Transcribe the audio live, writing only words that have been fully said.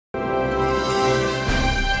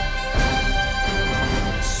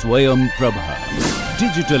SwayamPrabha.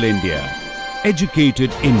 Digital India.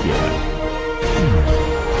 Educated India.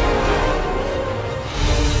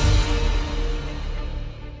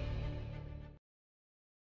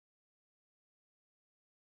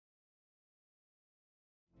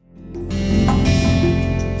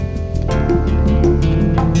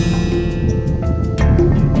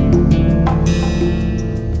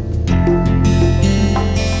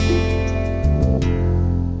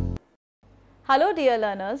 Hello dear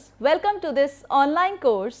learners, welcome to this online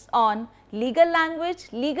course on legal language,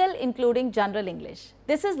 legal including general English.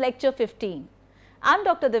 This is lecture 15. I am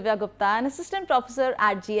Dr. Divya Gupta, an assistant professor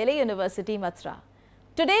at GLA University, Mathura.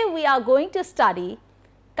 Today we are going to study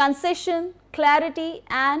concision, clarity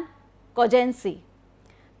and cogency.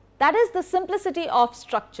 That is the simplicity of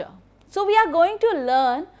structure. So we are going to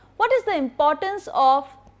learn what is the importance of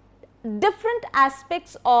different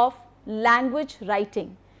aspects of language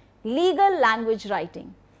writing. Legal language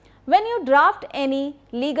writing. When you draft any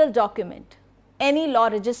legal document, any law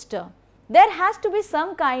register, there has to be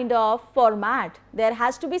some kind of format, there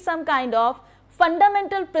has to be some kind of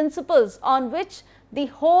fundamental principles on which the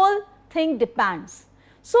whole thing depends.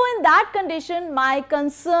 So in that condition, my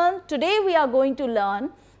concern today we are going to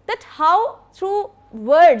learn that how through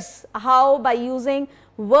words, how by using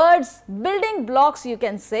words, building blocks you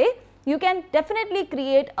can say, you can definitely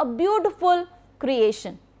create a beautiful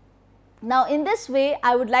creation. Now in this way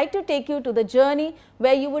I would like to take you to the journey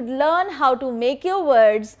where you would learn how to make your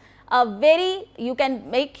words you can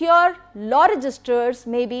make your law registers,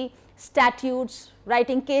 maybe statutes,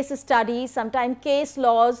 writing case studies, sometimes case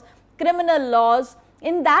laws, criminal laws.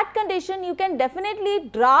 In that condition you can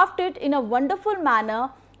definitely draft it in a wonderful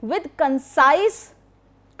manner with conciseness,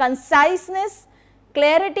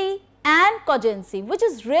 clarity and cogency, which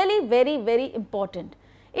is really very important.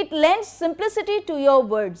 It lends simplicity to your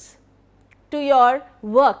words, to your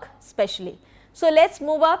work especially. So let us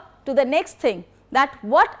move up to the next thing, that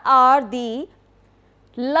what are the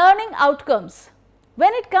learning outcomes.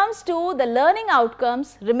 When it comes to the learning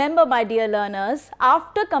outcomes, remember my dear learners,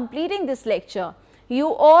 after completing this lecture,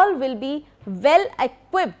 you all will be well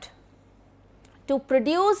equipped to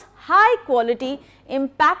produce high quality,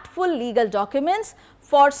 impactful legal documents,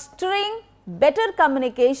 fostering better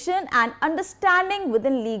communication and understanding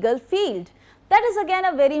within legal field. That is again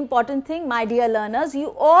a very important thing, my dear learners.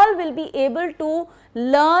 You all will be able to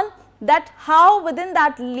learn that how within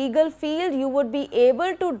that legal field you would be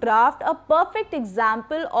able to draft a perfect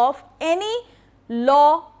example of any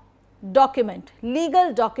law document,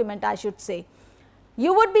 legal document I should say.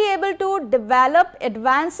 You would be able to develop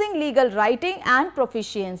advancing legal writing and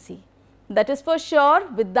proficiency. That is for sure,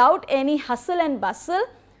 without any hustle and bustle.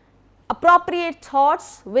 Appropriate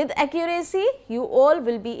thoughts with accuracy, you all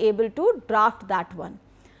will be able to draft that one.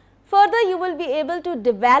 Further, you will be able to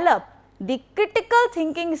develop the critical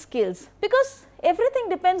thinking skills, because everything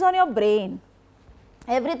depends on your brain,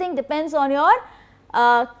 everything depends on your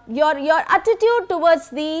attitude towards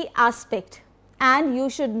the aspect, and you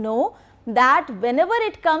should know that whenever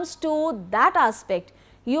it comes to that aspect,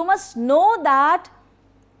 you must know that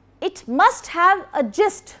it must have a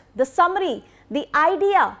gist, the summary, the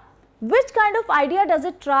idea. Which kind of idea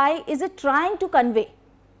is it trying to convey?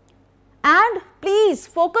 And please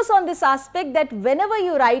focus on this aspect, that whenever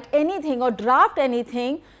you write anything or draft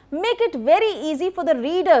anything, make it very easy for the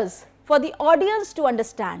readers, for the audience to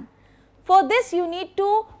understand. For this you need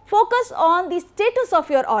to focus on the status of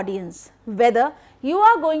your audience, whether you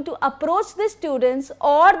are going to approach the students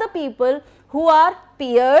or the people who are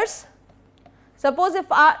peers. Suppose if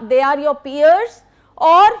they are your peers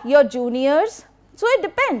or your juniors, so it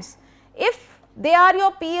depends. If they are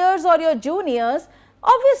your peers or your juniors,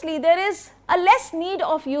 obviously there is a less need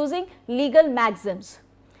of using legal maxims.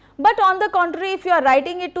 But on the contrary, if you are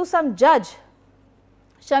writing it to some judge,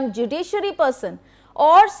 some judiciary person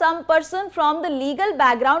or some person from the legal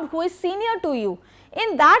background who is senior to you,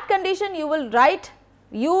 in that condition you will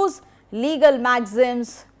use legal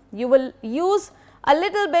maxims, you will use a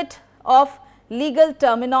little bit of legal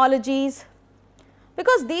terminologies,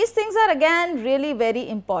 because these things are again really very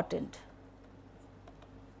important.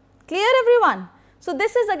 Clear everyone? So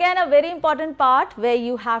this is again a very important part where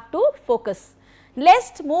you have to focus.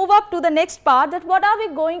 Let's move up to the next part, that what are we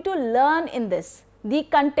going to learn in this, the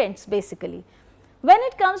contents basically. When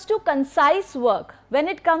it comes to concise work, when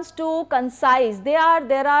it comes to concise, there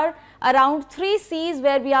are around 3 C's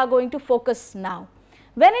where we are going to focus now.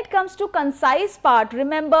 When it comes to concise part,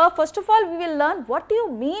 remember first of all we will learn what do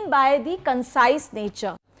you mean by the concise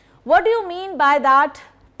nature. What do you mean by that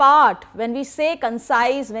part when we say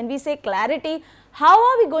concise, when we say clarity, how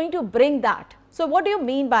are we going to bring that? So what do you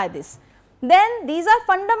mean by this? Then these are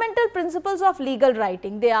fundamental principles of legal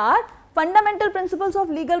writing. They are fundamental principles of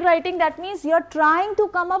legal writing. That means you are trying to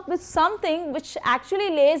come up with something which actually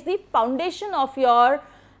lays the foundation of your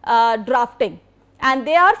drafting, and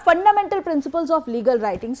they are fundamental principles of legal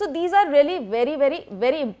writing. So, these are really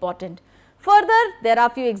very important. Further, there are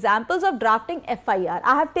few examples of drafting FIR.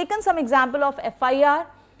 I have taken some example of FIR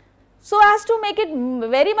so as to make it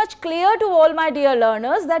very much clear to all my dear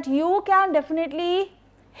learners that you can definitely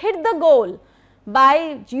hit the goal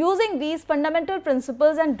by using these fundamental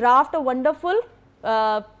principles and draft a wonderful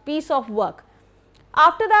piece of work.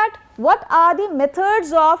 After that, what are the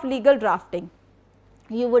methods of legal drafting?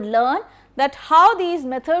 You would learn that how these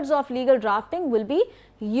methods of legal drafting will be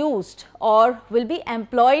used or will be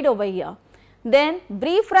employed over here. Then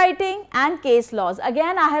brief writing and case laws.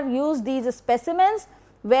 Again, I have used these specimens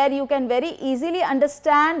where you can very easily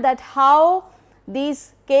understand that how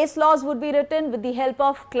these case laws would be written with the help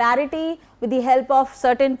of clarity, with the help of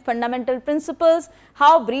certain fundamental principles,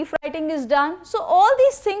 how brief writing is done. So, all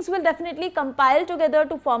these things will definitely compile together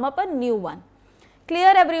to form up a new one.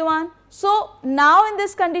 Clear everyone? So, now in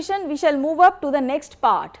this condition we shall move up to the next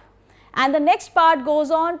part, and the next part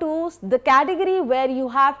goes on to the category where you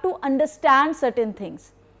have to understand certain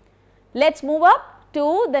things. Let us move up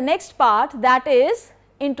to the next part, that is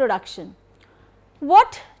introduction.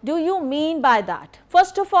 What do you mean by that?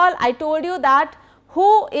 First of all, I told you that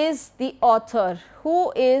who is the author,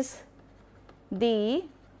 who is the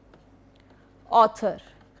author,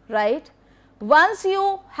 right? Once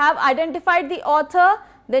you have identified the author,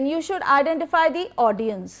 then you should identify the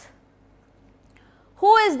audience.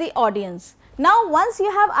 Who is the audience? Now, once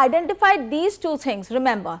you have identified these two things,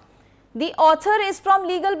 remember, the author is from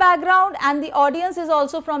legal background and the audience is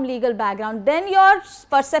also from legal background, then your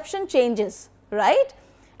perception changes, right?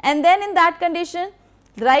 And then in that condition,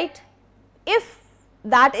 right, if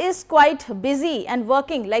that is quite busy and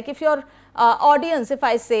working, like if your audience, if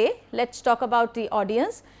I say, let us talk about the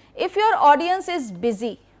audience, if your audience is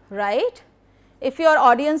busy, right, if your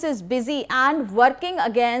audience is busy and working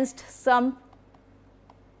against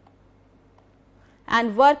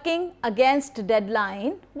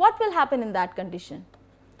deadline, what will happen in that condition?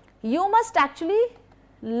 You must actually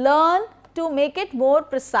learn to make it more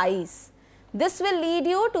precise. This will lead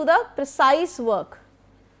you to the precise work.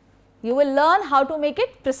 You will learn how to make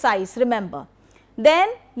it precise, remember. Then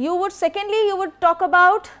you would talk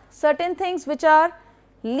about certain things which are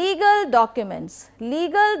legal documents.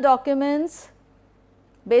 Legal documents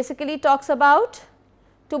basically talks about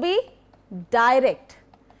to be direct.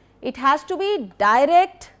 It has to be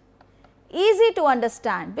direct, easy to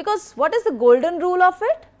understand, because what is the golden rule of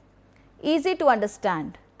it? Easy to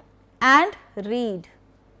understand and read.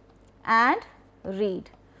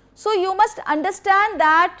 So, you must understand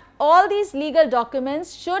that all these legal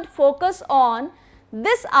documents should focus on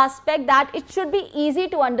this aspect, that it should be easy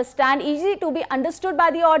to understand, easy to be understood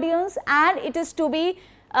by the audience, and it is to be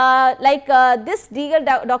this legal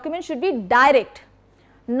document should be direct,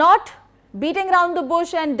 not beating around the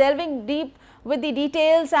bush and delving deep with the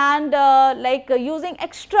details and using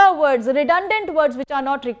extra words, redundant words which are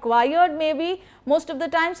not required maybe most of the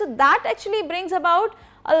time. So, that actually brings about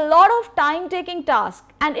a lot of time taking task,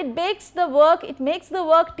 and it makes the work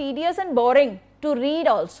tedious and boring to read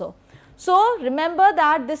also. So, remember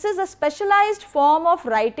that this is a specialized form of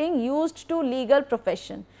writing used in the legal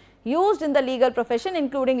profession,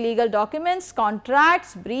 including legal documents,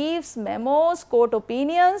 contracts, briefs, memos, court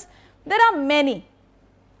opinions. There are many.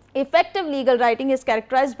 Effective legal writing is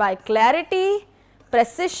characterized by clarity,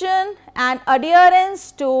 precision and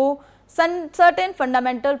adherence to certain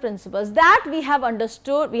fundamental principles that we have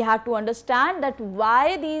understood. We have to understand that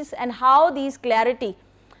why these and how these clarity,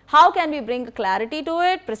 how can we bring clarity to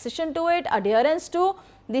it, precision to it, adherence to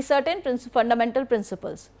the certain fundamental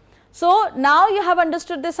principles. So, now you have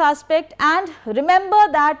understood this aspect, and remember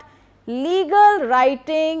that legal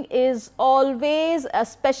writing is always a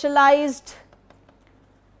specialized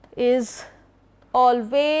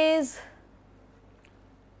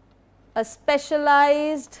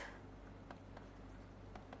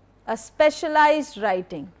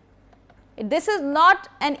writing. This is not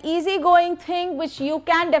an easy going thing which you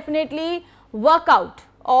can definitely work out,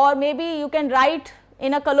 or maybe you can write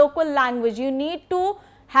in a colloquial language. You need to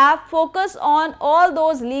have focus on all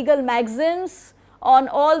those legal maxims, on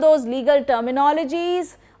all those legal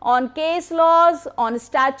terminologies, on case laws, on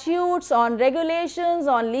statutes, on regulations,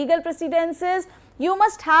 on legal precedences. You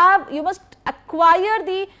must acquire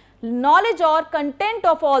the knowledge or content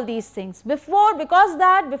of all these things without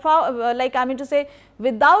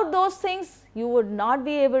those things you would not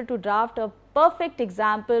be able to draft a perfect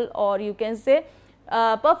example, or you can say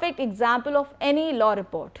perfect example of any law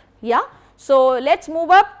report. Yeah. So, let us move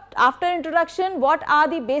up. After introduction, what are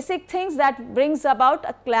the basic things that brings about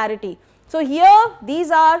a clarity? So, here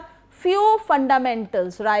these are few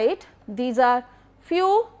fundamentals, right? These are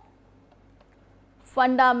few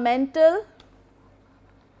fundamental,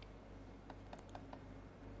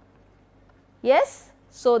 yes.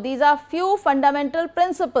 So, these are few fundamental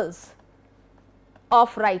principles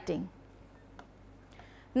of writing.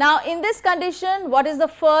 Now, in this condition, what is the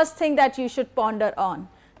first thing that you should ponder on?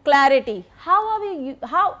 Clarity.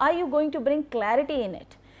 How are you going to bring clarity in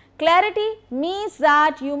it? Clarity means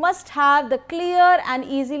that you must have the clear and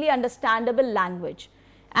easily understandable language,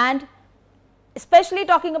 and especially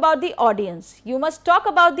talking about the audience. You must talk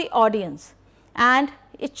about the audience, and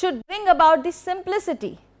it should bring about the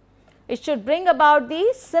simplicity. It should bring about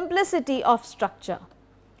the simplicity of structure.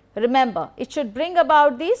 Remember, it should bring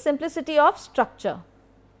about the simplicity of structure.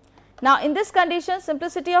 Now, in this condition,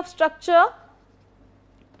 simplicity of structure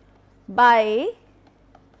by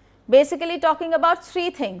basically talking about three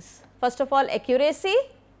things. First of all, accuracy,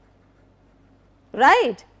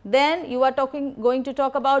 right? Then you are going to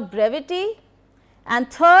talk about brevity,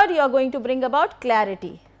 and third you are going to bring about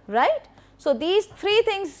clarity, right? So, these three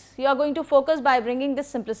things you are going to focus by bringing this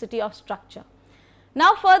simplicity of structure.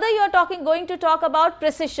 Now, further you are going to talk about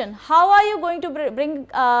precision. How are you going to bring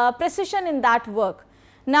precision in that work?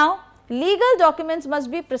 Now, legal documents must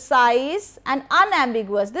be precise and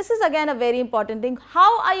unambiguous. This is again a very important thing.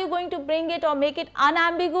 How are you going to bring it or make it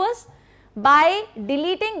unambiguous? By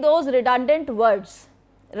deleting those redundant words,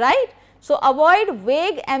 right? So, avoid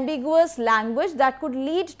vague, ambiguous language that could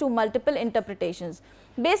lead to multiple interpretations.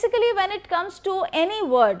 Basically, when it comes to any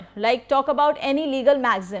word, like talk about any legal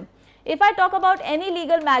maxim. If I talk about any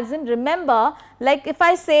legal maxim, remember, like if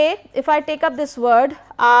I say, if I take up this word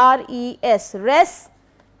res, res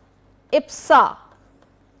ipsa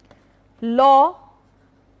locutor.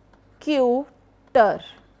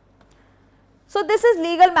 So, this is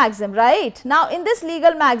legal maxim, right? Now, in this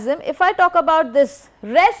legal maxim, if I talk about this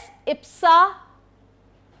res ipsa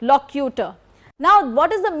locutor. Now,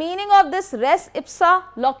 what is the meaning of this res ipsa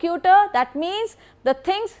locutor? That means the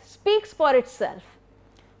thing speaks for itself.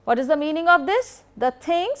 What is the meaning of this? The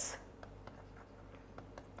things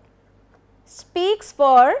speaks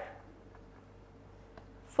for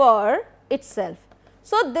itself.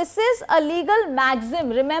 So, this is a legal maxim.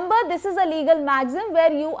 Remember, this is a legal maxim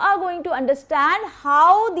where you are going to understand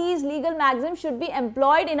how these legal maxims should be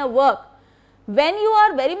employed in a work. When you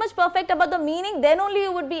are very much perfect about the meaning, then only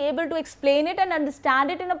you would be able to explain it and understand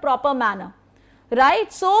it in a proper manner,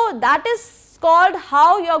 right? So, that is called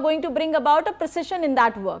how you are going to bring about a precision in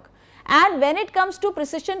that work. And when it comes to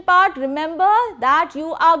precision part, remember that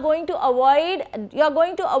you are going to avoid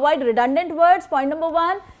redundant words. Point number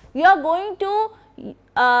one, you are going to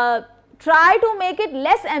try to make it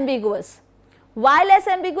less ambiguous. Why less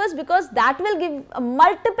ambiguous? Because that will give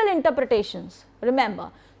multiple interpretations,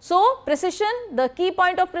 remember. So, precision, the key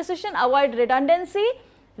point of precision, avoid redundancy,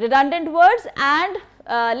 redundant words and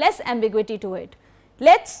less ambiguity to it.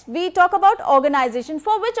 We talk about organization.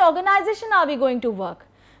 For which organization are we going to work?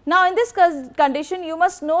 Now, in this condition, you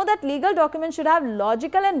must know that legal documents should have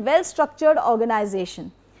logical and well structured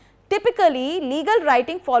organization. Typically, legal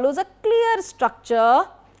writing follows a clear structure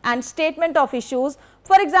and statement of issues.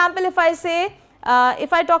 For example, if I say,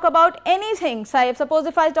 if I talk about anything, suppose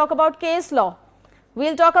if I talk about case law, we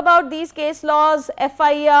will talk about these case laws,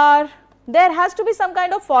 FIR, there has to be some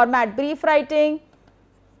kind of format, brief writing.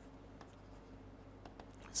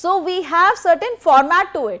 So, we have certain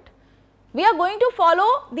format to it. We are going to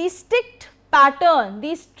follow the strict pattern,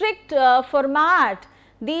 the strict format,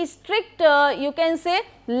 the strict you can say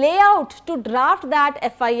layout to draft that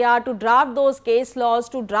FIR, to draft those case laws,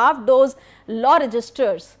 to draft those law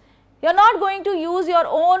registers. You are not going to use your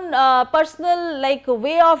own personal like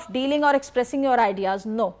way of dealing or expressing your ideas,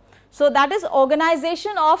 no. So, that is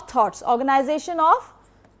organization of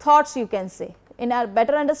thoughts you can say. In a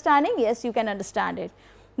better understanding, yes, you can understand it.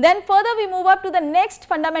 Then further we move up to the next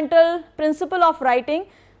fundamental principle of writing,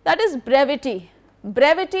 that is brevity.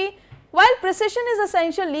 Brevity, while precision is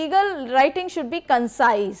essential, legal writing should be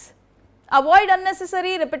concise. Avoid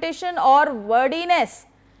unnecessary repetition or wordiness,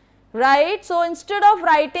 right. So, instead of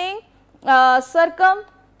writing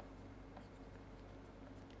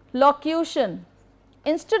circumlocution,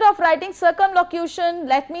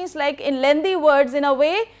 that means like in lengthy words in a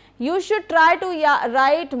way, you should try to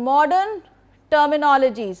write modern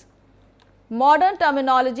terminologies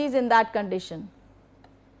in that condition.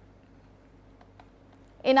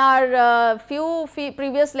 In our few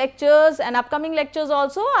previous lectures and upcoming lectures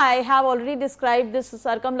also, I have already described this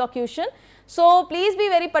circumlocution. So, please be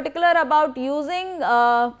very particular about using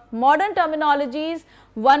modern terminologies,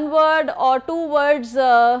 one word or two words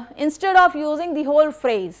instead of using the whole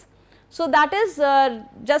phrase. So, that is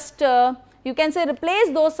just you can say replace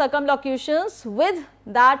those circumlocutions with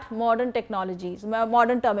that modern technologies,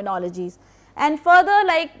 modern terminologies. And further,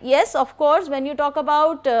 like yes, of course, when you talk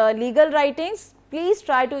about legal writings, please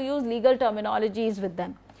try to use legal terminologies with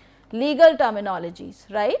them, legal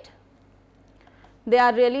terminologies, right. They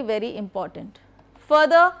are really very important.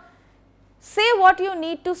 Further, say what you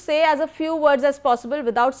need to say as a few words as possible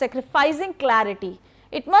without sacrificing clarity.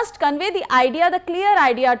 It must convey the idea, the clear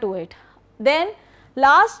idea to it. Then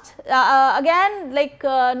last again, like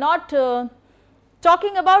not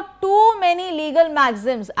talking about too many legal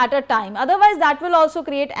maxims at a time, otherwise that will also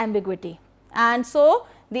create ambiguity. And so,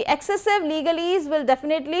 the excessive legalese will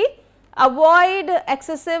definitely avoid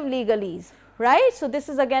excessive legalese, right. So, this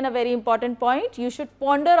is again a very important point, you should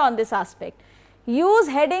ponder on this aspect. Use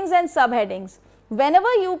headings and subheadings.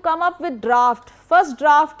 Whenever you come up with draft, first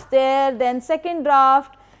draft there, then second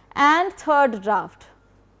draft and third draft.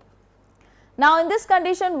 Now, in this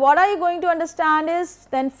condition, what are you going to understand is,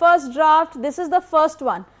 then first draft, this is the first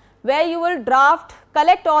one where you will draft,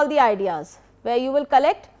 collect all the ideas, where you will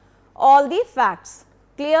collect all the facts,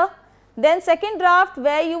 clear. Then second draft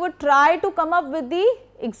where you would try to come up with the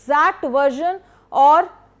exact version, or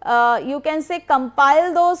you can say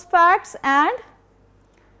compile those facts and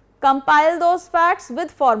compile those facts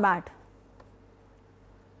with format,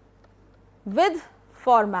 with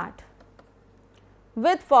format,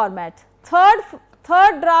 with format.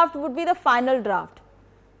 Third draft would be the final draft,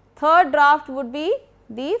 third draft would be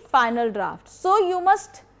the final draft. So, you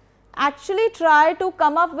must actually try to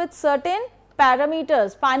come up with certain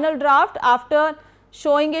parameters, final draft, after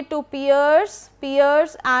showing it to peers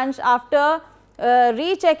and after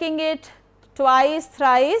rechecking it twice,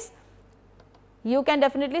 thrice, you can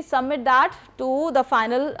definitely submit that to the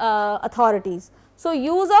final authorities. So,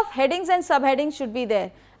 use of headings and subheadings should be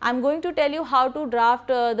there. I am going to tell you how to draft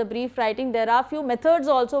the brief writing. There are few methods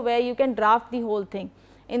also where you can draft the whole thing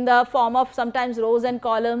in the form of sometimes rows and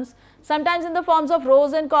columns, sometimes in the forms of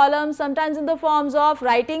rows and columns, sometimes in the forms of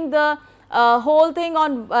writing the whole thing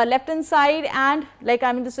on left hand side, and like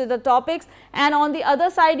I mean this is the topics, and on the other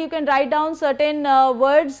side you can write down certain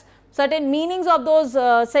words, certain meanings of those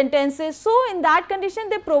sentences. So, in that condition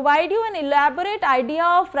they provide you an elaborate idea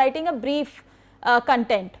of writing a brief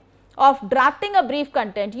content, of drafting a brief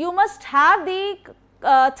content. You must have the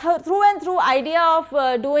through and through idea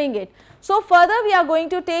of doing it. So, further we are going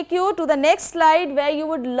to take you to the next slide where you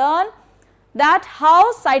would learn that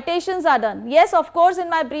how citations are done. Yes, of course, in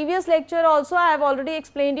my previous lecture also I have already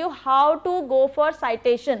explained you how to go for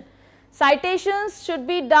citation. Citations should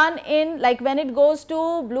be done in, like when it goes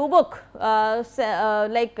to blue book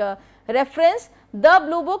reference, the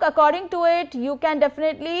blue book, according to it you can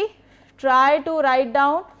definitely try to write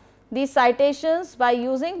down the citations by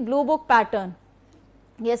using blue book pattern.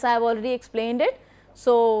 Yes, I have already explained it.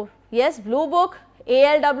 So, yes, blue book,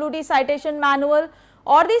 ALWD citation manual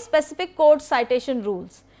or the specific code citation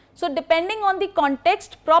rules. So, depending on the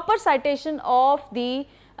context, proper citation of the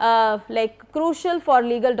crucial for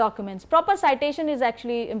legal documents. Proper citation is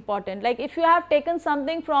actually important. Like if you have taken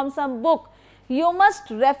something from some book, you must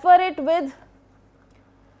refer it with.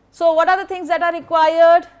 So, what are the things that are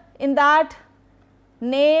required in that?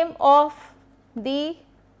 Name of the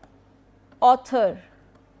author.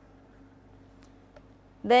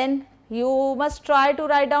 Then you must try to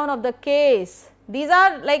write down of the case. These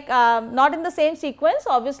are like not in the same sequence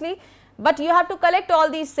obviously, but you have to collect all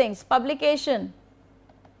these things. Publication,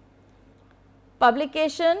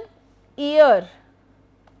 publication, year,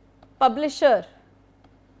 publisher,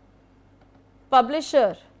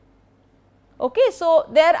 publisher. Okay, so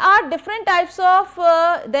there are different types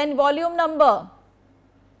of then volume number,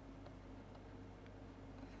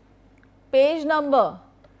 page number.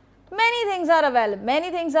 Many things are available,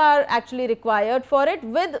 many things are actually required for it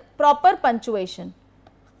with proper punctuation,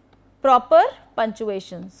 proper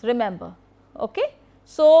punctuations, remember. Okay.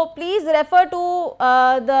 So, please refer to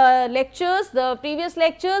the lectures, the previous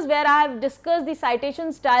lectures where I have discussed the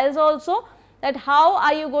citation styles also, that how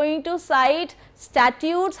are you going to cite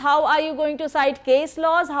statutes, how are you going to cite case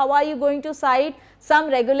laws, how are you going to cite some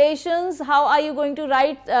regulations, how are you going to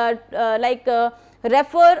write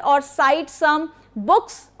refer or cite some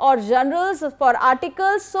books or journals for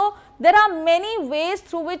articles. So, there are many ways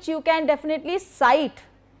through which you can definitely cite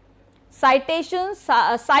citations,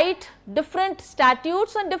 cite different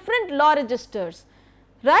statutes and different law registers.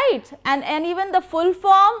 right, and even the full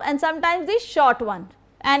form and sometimes the short one,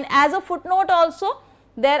 and as a footnote also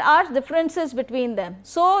there are differences between them.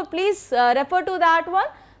 So, please refer to that one,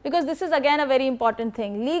 because this is again a very important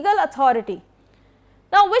thing. Legal authority.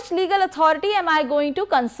 Now, which legal authority am I going to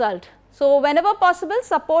consult? So, whenever possible,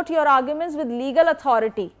 support your arguments with legal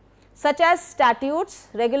authority such as statutes,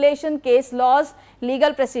 regulation, case laws,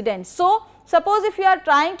 legal precedents. So, suppose if you are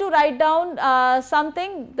trying to write down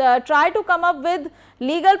something, try to come up with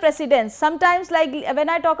legal precedents. Sometimes, like when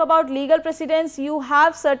I talk about legal precedents, you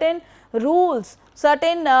have certain rules,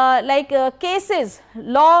 certain cases,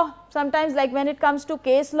 law. Sometimes, like when it comes to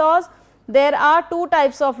case laws, there are two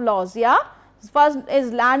types of laws, yeah. First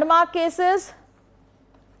is landmark cases,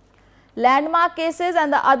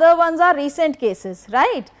 and the other ones are recent cases,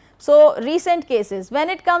 right. So, recent cases. When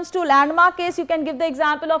it comes to landmark case, you can give the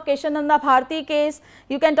example of Keshananda Bharti case,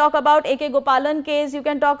 you can talk about A.K. Gopalan case, you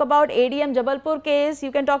can talk about ADM Jabalpur case,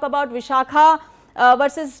 you can talk about Vishakha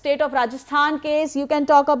versus state of Rajasthan case, you can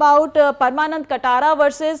talk about Parmanand Katara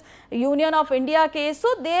versus Union of India case. So,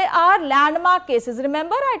 they are landmark cases.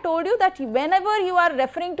 Remember, I told you that whenever you are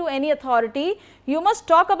referring to any authority, you must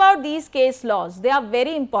talk about these case laws, they are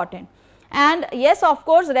very important. And yes, of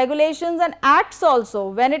course, regulations and acts also.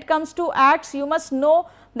 When it comes to acts, you must know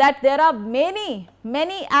that there are many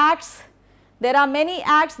acts, there are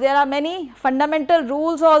many fundamental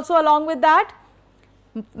rules also along with that.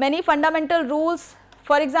 Many fundamental rules,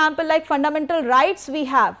 for example, like fundamental rights we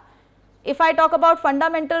have. If I talk about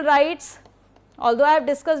fundamental rights, although I have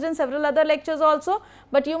discussed in several other lectures also,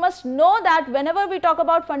 but you must know that whenever we talk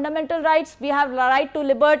about fundamental rights, we have right to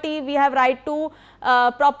liberty, we have right to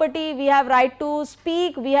property, we have right to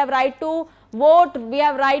speak, we have right to vote, we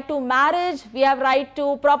have right to marriage, we have right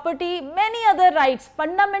to property, many other rights,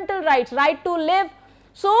 fundamental rights, right to live.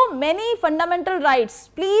 So, many fundamental rights.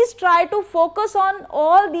 Please try to focus on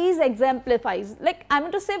all these exemplifies. Like I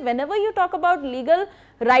mean to say, whenever you talk about legal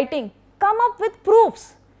writing, come up with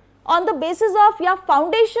proofs on the basis of your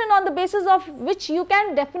foundation, on the basis of which you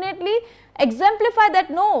can definitely exemplify that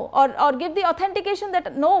no, or give the authentication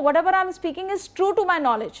that no, whatever I am speaking is true to my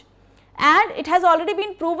knowledge and it has already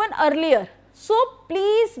been proven earlier. So,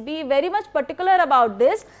 please be very much particular about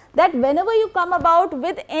this, that whenever you come about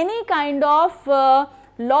with any kind of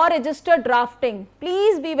law register drafting,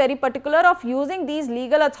 please be very particular of using these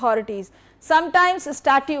legal authorities. Sometimes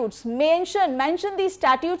statutes, mention these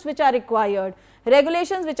statutes which are required,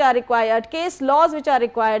 regulations which are required, case laws which are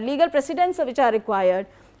required, legal precedents which are required.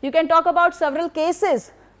 You can talk about several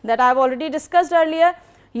cases that I have already discussed earlier,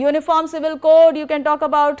 Uniform Civil Code, you can talk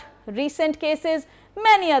about recent cases,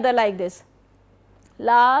 many other like this.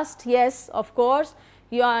 Last, yes, of course,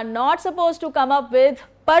 you are not supposed to come up with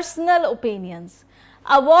personal opinions.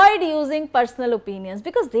 Avoid using personal opinions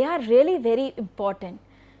because they are really very important.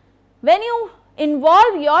 When you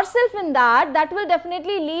involve yourself in that, that will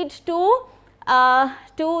definitely lead to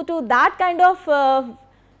that kind of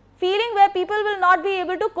feeling where people will not be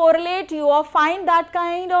able to correlate you or find that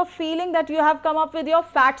kind of feeling that you have come up with your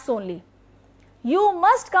facts only. You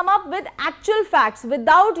must come up with actual facts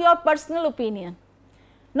without your personal opinion.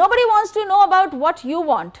 Nobody wants to know about what you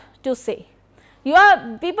want to say.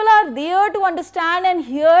 People are there to understand and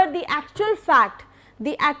hear the actual fact,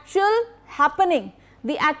 the actual happening,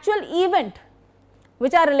 the actual event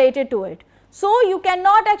which are related to it. So, you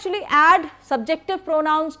cannot actually add subjective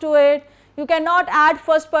pronouns to it, you cannot add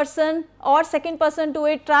first person or second person to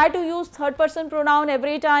it, try to use third person pronoun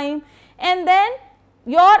every time, and then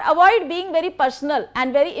avoid being very personal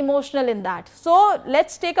and very emotional in that. So, let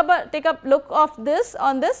us take a look of this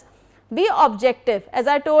on this. Be objective, as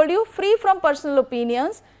I told you, free from personal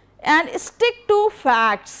opinions and stick to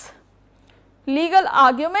facts, legal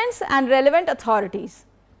arguments and relevant authorities.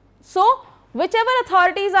 So, whichever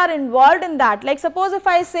authorities are involved in that, like suppose if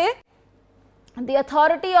I say the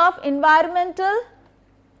authority of Environmental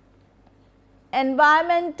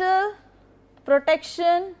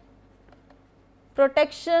Protection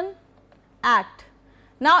Act.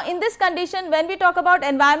 Now, in this condition, when we talk about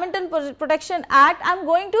Environmental Protection Act, I am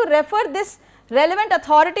going to refer this relevant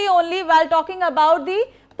authority only while talking about the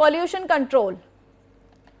pollution control,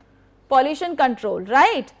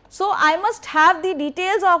 right. So, I must have the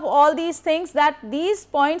details of all these things, that these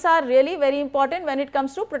points are really very important when it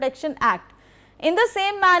comes to Protection Act. In the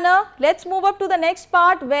same manner, let us move up to the next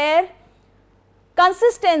part where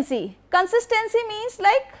consistency. Consistency means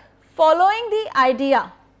like following the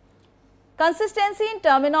idea. Consistency in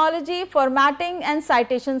terminology, formatting and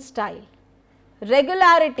citation style.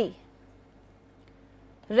 Regularity.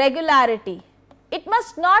 It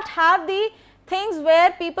must not have the things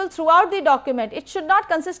where people throughout the document, it should not,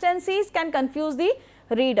 consistencies can confuse the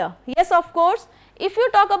reader. Yes, of course, if you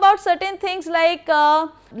talk about certain things like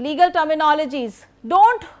legal terminologies,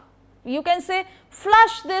 don't, you can say,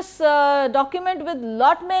 flush this document with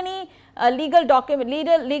lot many legal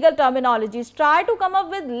terminologies. Try to come up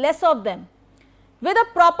with less of them with a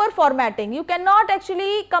proper formatting. You cannot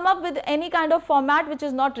actually come up with any kind of format which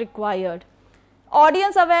is not required.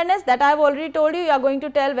 Audience awareness, that I have already told you, you are going to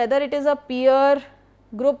tell whether it is a peer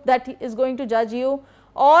group that is going to judge you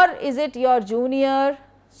or is it your junior.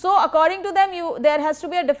 So, according to them, there has to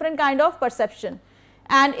be a different kind of perception.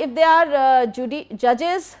 And if they are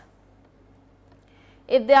judges,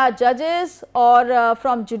 or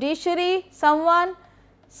from judiciary, someone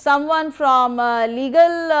from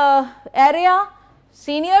legal area,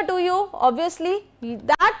 senior to you, obviously,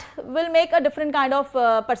 that will make a different kind of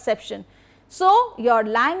perception. So, your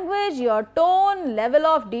language, your tone, level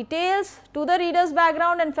of details to the reader's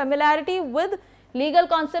background and familiarity with legal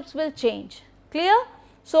concepts will change. Clear?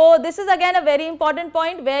 So, this is again a very important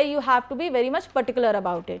point where you have to be very much particular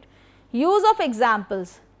about it. Use of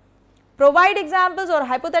examples. Provide examples or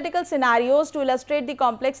hypothetical scenarios to illustrate the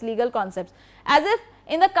complex legal concepts. As if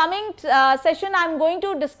in the coming session I am going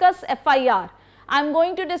to discuss FIR, I am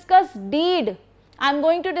going to discuss deed, I am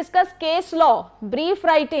going to discuss case law, brief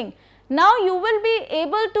writing. Now, you will be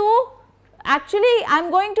able to actually, I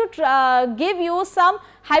am going to give you some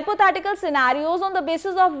hypothetical scenarios on the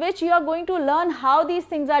basis of which you are going to learn how these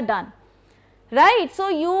things are done, right. So,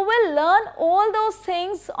 you will learn all those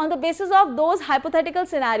things on the basis of those hypothetical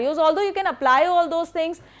scenarios, although you can apply all those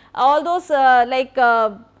things, all those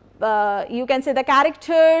you can say the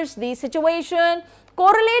characters, the situation,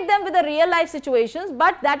 correlate them with the real life situations,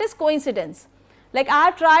 but that is coincidence. Like I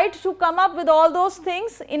have tried to come up with all those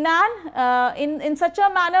things in such a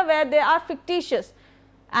manner where they are fictitious,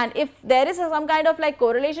 and if there is some kind of like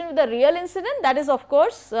correlation with the real incident, that is of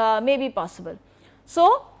course may be possible.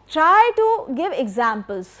 So, try to give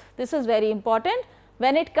examples. This is very important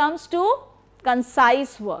when it comes to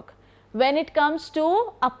concise work, when it comes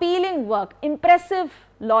to appealing work, impressive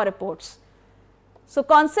law reports. So,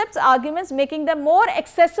 concepts, arguments, making them more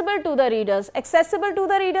accessible to the readers. Accessible to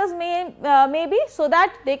the readers may be so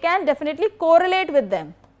that they can definitely correlate with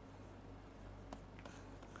them.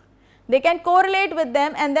 They can correlate with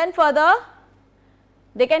them, and then further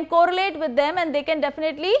they can correlate with them and they can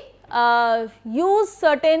definitely use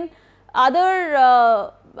certain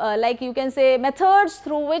other like you can say methods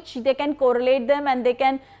through which they can correlate them, and they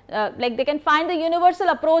can they can find the universal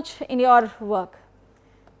approach in your work.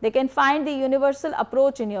 They can find the universal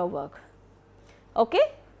approach in your work. Okay?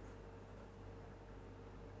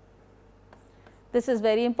 This is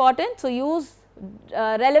very important. So, use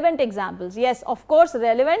relevant examples. Yes, of course,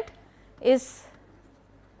 relevant is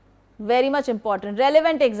very much important.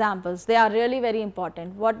 Relevant examples, they are really very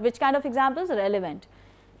important. Which kind of examples? Relevant.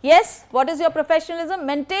 Yes, what is your professionalism?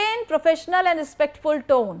 Maintain professional and respectful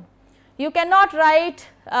tone. You cannot write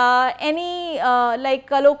any like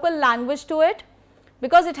colloquial language to it,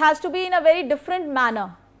 because it has to be in a very different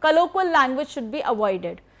manner. Colloquial language should be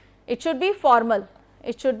avoided. It should be formal.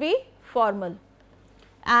 It should be formal.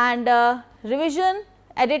 And revision,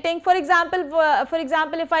 editing. For example,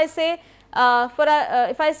 if I say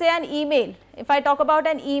if I say an email, if I talk about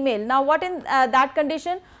an email, now what in that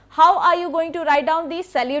condition? How are you going to write down the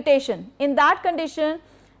salutation? In that condition,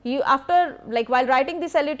 you after like while writing the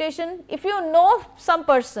salutation, if you know some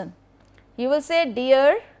person, you will say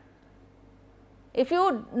dear. If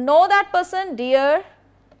you know that person, dear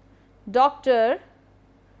Dr.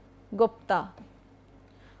 Gupta,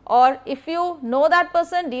 or if you know that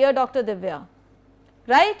person, dear Dr. Divya,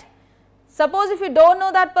 right. Suppose if you do not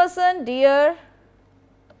know that person, dear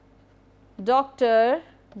Dr.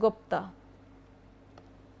 Gupta.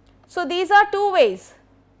 So, these are two ways,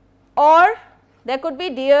 or there could be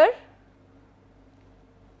dear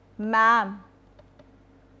ma'am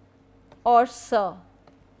or sir.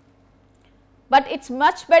 But it is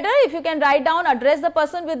much better if you can write down, address the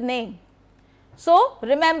person with name. So,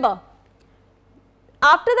 remember,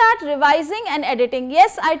 after that revising and editing.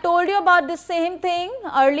 Yes, I told you about this same thing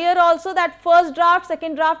earlier also, that first draft,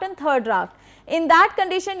 second draft and third draft. In that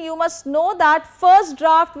condition, you must know that first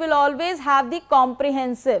draft will always have the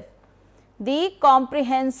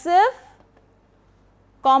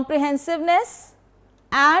comprehensiveness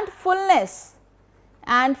and fullness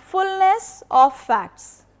of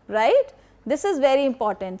facts, right. This is very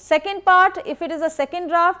important. Second part, if it is a second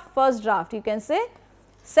draft, first draft you can say.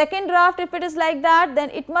 Second draft, if it is like that, then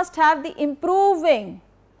it must have the improving.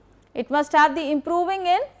 It must have the improving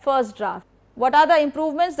in first draft. What are the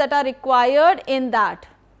improvements that are required in that?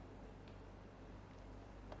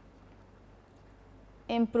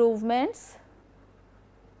 Improvements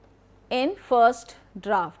in first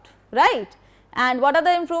draft, right. And what are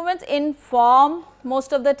the improvements? In form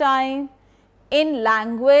most of the time, in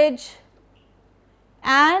language,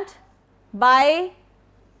 and by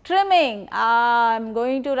trimming. I am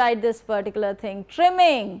going to write this particular thing,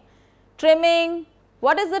 trimming. Trimming,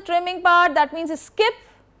 what is the trimming part? That means skip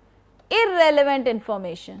irrelevant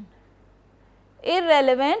information,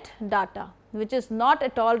 irrelevant data which is not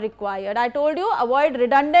at all required. I told you avoid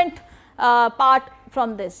redundant part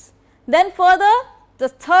from this. Then further, the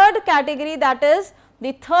third category, that is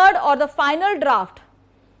the third or the final draft.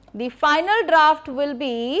 The final draft will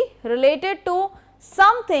be related to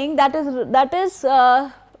something that is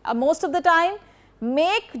most of the time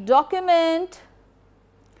make documents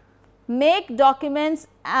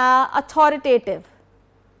authoritative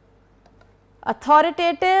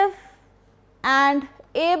and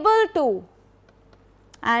able to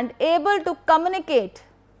communicate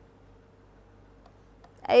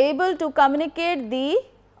the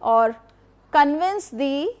or convince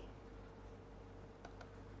the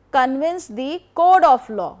code of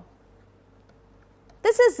law.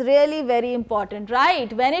 This is really very important,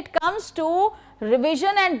 right? When it comes to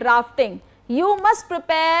revision and drafting, you must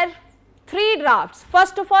prepare 3 drafts.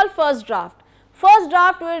 First of all, first draft. First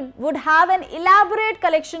draft would have an elaborate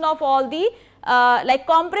collection of all the like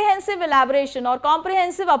comprehensive elaboration or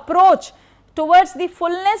comprehensive approach towards the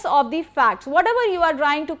fullness of the facts. Whatever you are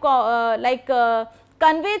trying to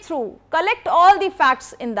convey through, collect all the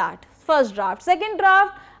facts in that first draft. Second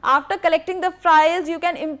draft, after collecting the files, you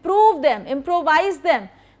can improve them, improvise them,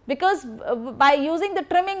 because by using the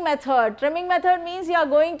trimming method means you are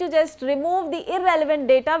going to just remove the irrelevant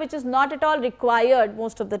data which is not at all required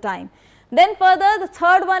most of the time. Then further, the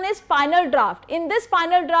third one is final draft. In this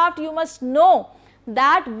final draft, you must know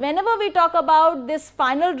that whenever we talk about this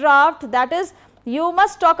final draft, that is, you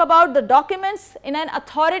must talk about the documents in an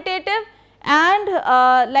authoritative and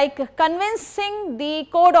like convincing the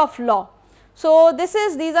code of law. So these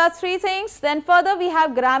are 3 things. Then further we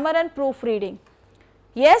have grammar and proofreading.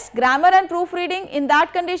 Yes, grammar and proofreading. In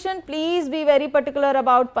that condition, please be very particular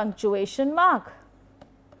about punctuation mark.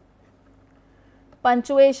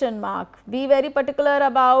 Punctuation mark. Be very particular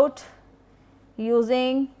about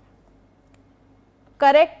using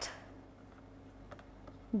correct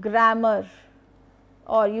grammar,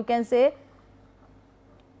 or you can say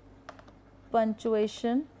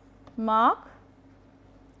punctuation mark,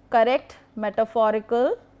 correct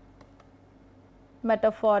metaphorical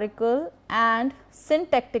and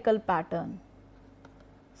syntactical pattern.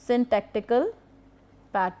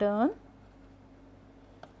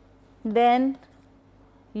 Then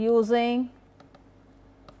using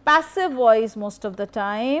passive voice most of the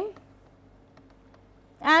time,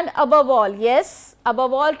 and above all, yes,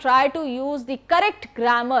 above all, try to use the correct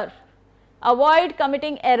grammar, avoid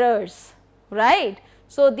committing errors, right.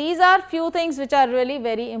 So these are few things which are really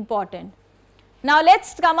very important. Now let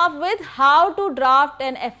us come up with how to draft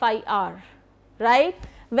an FIR, right.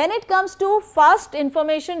 When it comes to first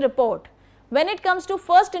information report,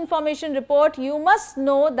 you must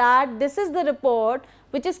know that this is the report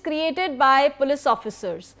which is created by police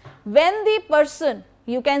officers. When the person,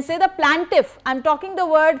 you can say the plaintiff, I am talking the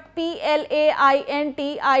word PLAINTIFF,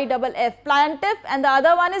 plaintiff, and the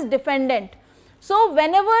other one is defendant. So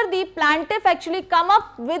whenever the plaintiff actually come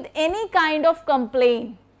up with any kind of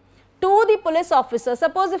complaint to the police officer,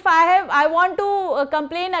 suppose if I want to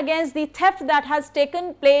complain against the theft that has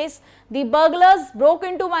taken place, the burglars broke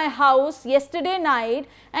into my house yesterday night,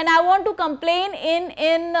 and I want to complain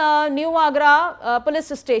in New Agra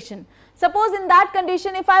police station. Suppose in that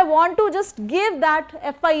condition, if I want to just give that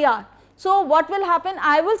FIR, so what will happen?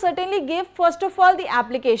 I will certainly give first of all the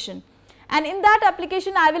application, and in that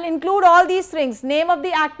application I will include all these things: name of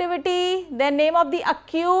the activity, then name of the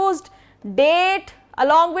accused, date,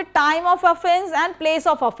 along with time of offence and place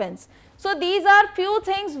of offence. So these are few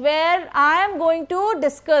things where I am going to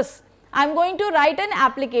discuss, I am going to write an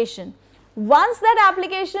application. Once that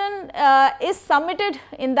application is submitted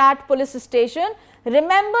in that police station,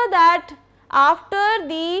 remember that after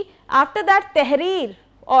that tahrir,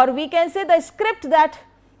 or we can say the script that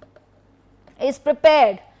is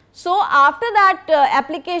prepared. So after that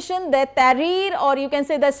application, the tahrir, or you can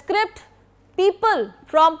say the script, people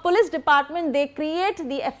from police department, they create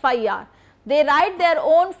the FIR. They write their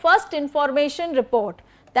own first information report,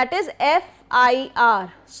 that is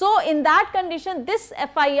FIR. So in that condition, this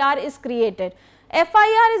FIR is created.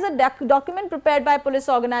 FIR is a document prepared by police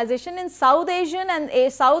organization in South Asian and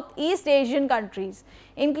Southeast Asian countries,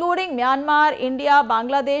 including Myanmar, India,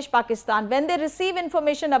 Bangladesh, Pakistan, when they receive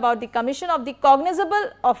information about the commission of the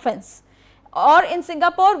cognizable offence, or in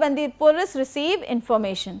Singapore when the police receive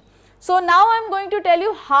information. So now I am going to tell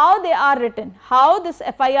you how they are written, how this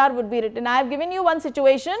FIR would be written. I have given you one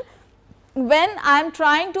situation when I am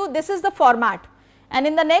trying to, this is the format, and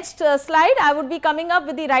in the next slide I would be coming up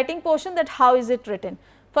with the writing portion, that how is it written.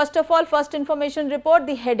 First of all, first information report,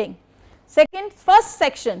 the heading. Second, first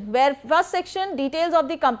section, where first section, details of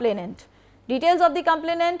the complainant. Details of the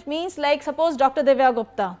complainant means, like suppose Dr. Divya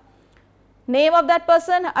Gupta, name of that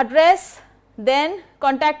person, address, then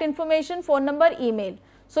contact information, phone number, email.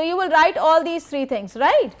 So you will write all these three things,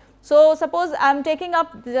 right. So suppose I am taking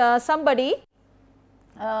up somebody,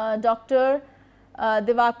 Dr.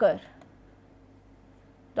 Divakar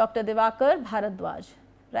Bharadwaj,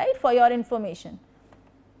 right, for your information.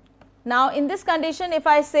 Now in this condition, if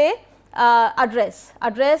I say address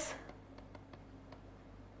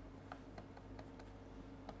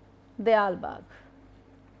Dayalbagh,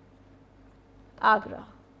 Agra,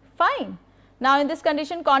 fine. Now in this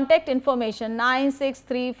condition, contact information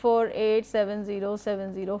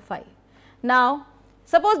 9634870705. Now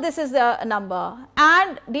suppose this is the number,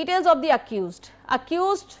 and details of the accused.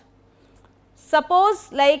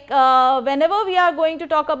 Suppose like whenever we are going to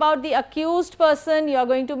talk about the accused person, you are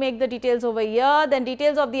going to make the details over here, then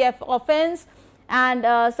details of the offence, and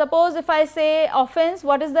suppose if I say offence,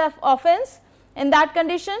 what is the offence in that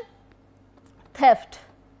condition? Theft.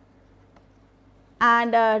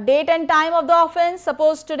 And date and time of the offence,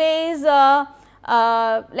 suppose today is, let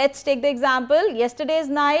us take the example, yesterday's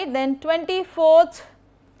night, then 24th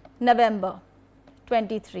November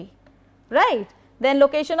 23, right. Then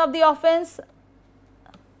location of the offence,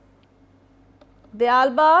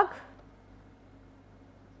 Dayalbagh,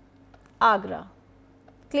 Agra.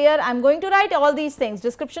 Clear? I am going to write all these things,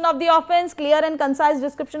 description of the offence, clear and concise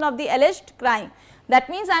description of the alleged crime. That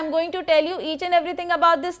means I am going to tell you each and everything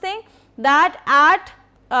about this thing, that at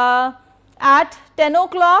 10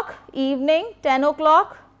 o'clock evening, 10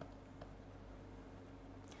 o'clock,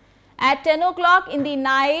 at 10 o'clock in the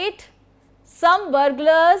night, some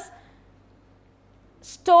burglars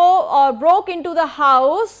stole or broke into the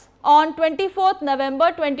house on 24th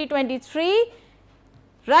November 2023,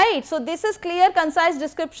 right. So this is clear concise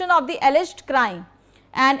description of the alleged crime,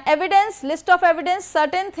 and evidence, list of evidence,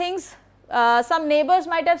 certain things some neighbors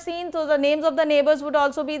might have seen, so the names of the neighbors would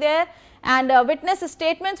also be there, and witness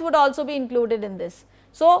statements would also be included in this.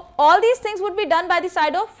 So all these things would be done by the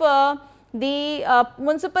side of the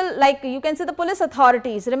municipal, like you can say the police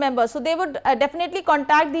authorities, remember. So they would definitely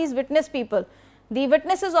contact these witness people, the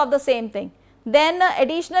witnesses of the same thing. Then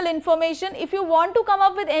additional information, if you want to come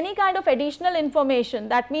up with any kind of additional information,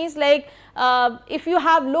 that means like if you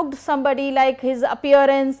have looked somebody, like his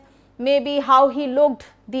appearance, maybe how he looked,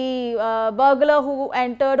 the burglar who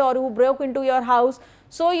entered or who broke into your house.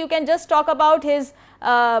 So you can just talk about his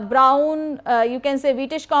brown, you can say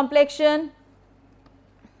wheatish complexion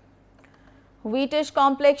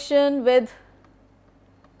with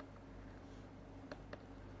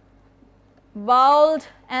bald,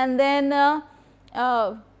 and then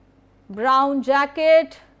brown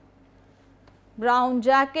jacket.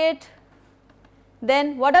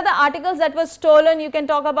 Then what are the articles that were stolen, you can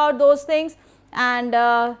talk about those things, and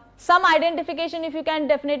some identification if you can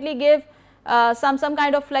definitely give, some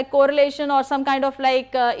kind of like correlation, or some kind of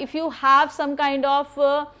like if you have some kind of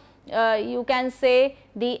you can say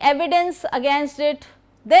the evidence against it,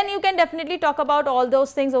 then you can definitely talk about all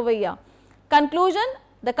those things over here. Conclusion,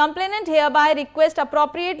 the complainant hereby requests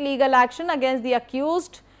appropriate legal action against the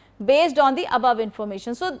accused based on the above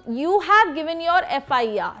information. So you have given your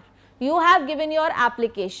FIR, you have given your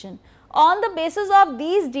application. On the basis of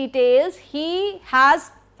these details, he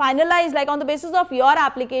has finalized, like on the basis of your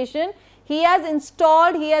application, he has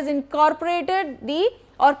installed, he has incorporated the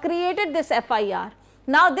or created this FIR.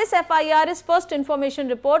 Now this FIR is first information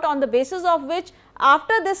report, on the basis of which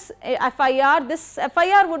after this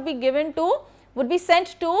FIR would be given to, would be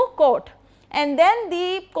sent to court, and then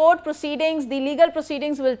the court proceedings, the legal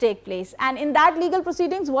proceedings will take place. And in that legal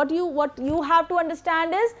proceedings, what you have to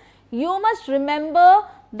understand is, you must remember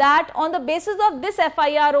that on the basis of this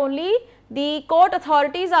FIR only, the court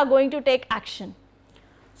authorities are going to take action.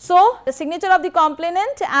 So the signature of the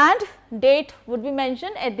complainant and date would be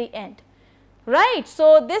mentioned at the end, right.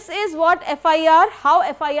 So this is what FIR, how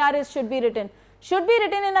FIR should be written. Should be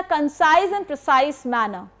written in a concise and precise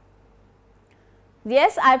manner.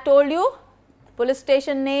 Yes, I have told you, police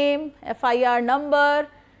station name, FIR number,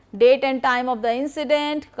 date and time of the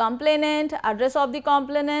incident, complainant, address of the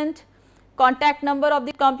complainant, contact number of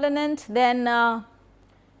the complainant, then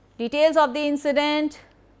details of the incident.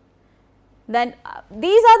 Then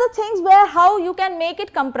these are the things where how you can make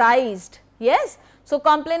it comprised. Yes. So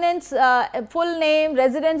complainant's full name,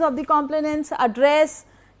 residence of the complainant's address,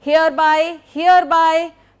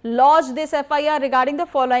 hereby lodge this FIR regarding the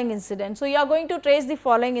following incident. So, you are going to trace the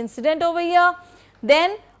following incident over here.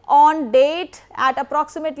 Then on date at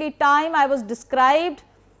approximately time I was described.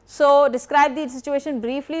 So, describe the situation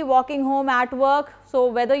briefly, walking home at work. So,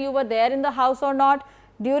 whether you were there in the house or not,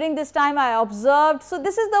 during this time I observed. So,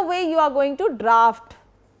 this is the way you are going to draft.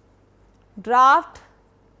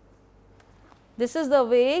 This is the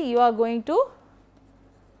way you are going to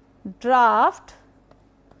draft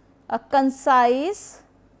a concise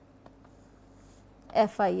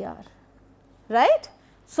FIR, right.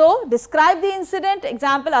 So, describe the incident,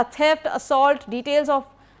 example a theft, assault, details of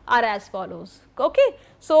are as follows. Okay.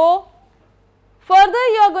 So, further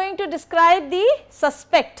you are going to describe the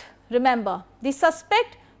suspect. Remember, the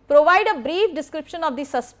suspect, provide a brief description of the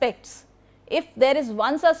suspects. If there is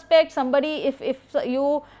one suspect, somebody, if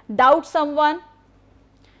you doubt someone,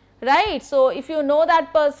 right. So, if you know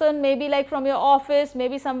that person maybe like from your office,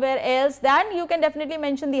 maybe somewhere else, then you can definitely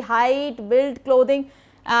mention the height, build, clothing,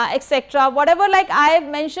 etc. Whatever like I have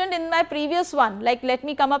mentioned in my previous one, like let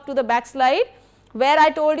me come up to the back slide where I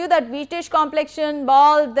told you that wheatish complexion,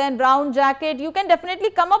 bald, then brown jacket, you can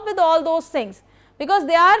definitely come up with all those things, because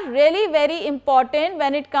they are really very important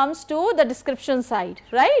when it comes to the description side,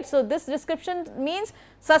 right. So, this description means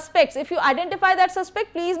suspects. If you identify that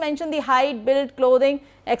suspect, please mention the height, build, clothing,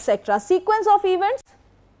 etc. Sequence of events,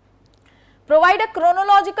 provide a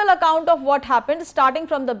chronological account of what happened starting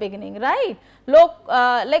from the beginning, right. Look,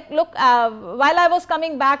 while I was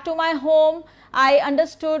coming back to my home, I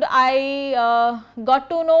understood, I got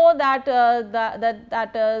to know that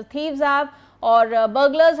thieves have or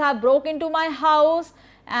burglars have broke into my house,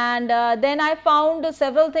 and then I found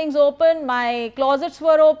several things open, my closets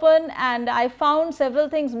were open and I found several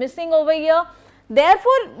things missing over here.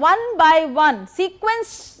 Therefore, one by one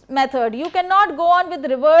sequence method, you cannot go on with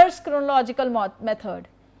reverse chronological method.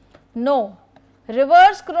 No,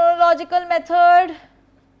 reverse chronological method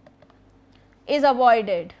is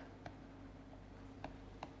avoided.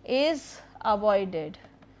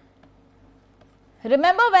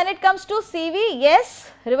 Remember, when it comes to CV,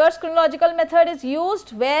 yes, reverse chronological method is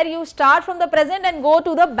used where you start from the present and go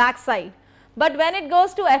to the back side. But when it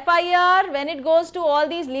goes to FIR, when it goes to all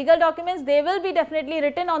these legal documents, they will be definitely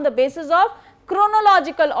written on the basis of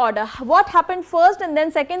chronological order. What happened first and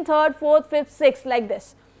then second, third, fourth, fifth, sixth, like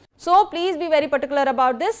this. So, please be very particular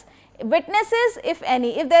about this. Witnesses, if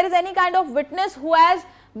any, if there is any kind of witness who has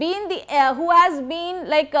been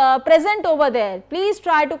present over there, please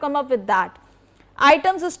try to come up with that.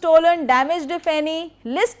 Items stolen, damaged if any,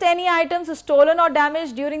 list any items stolen or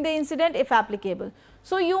damaged during the incident if applicable.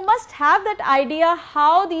 So, you must have that idea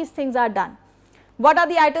how these things are done. What are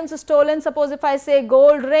the items stolen? Suppose if I say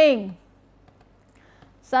gold ring,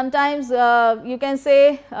 sometimes you can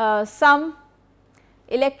say some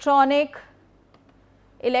electronic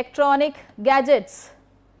gadgets.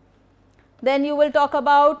 Then you will talk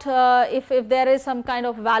about if there is some kind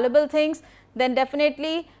of valuable things, then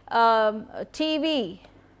definitely TV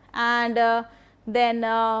and then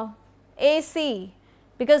AC,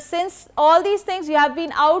 because since all these things you have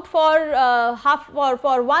been out for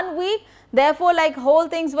 1 week, therefore like whole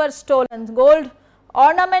things were stolen. Gold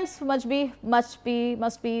ornaments must be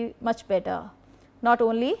much better. Not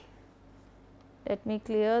only, let me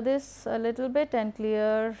clear this a little bit and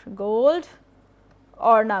clear gold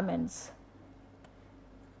ornaments,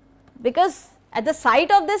 because at the sight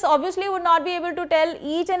of this obviously you would not be able to tell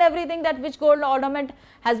each and everything that which gold ornament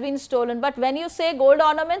has been stolen, but when you say gold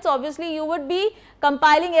ornaments, obviously you would be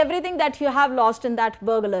compiling everything that you have lost in that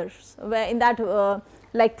burglars, in that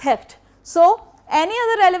like theft. So, any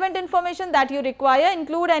other relevant information that you require,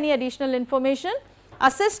 include any additional information,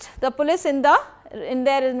 assist the police in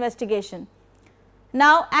their investigation.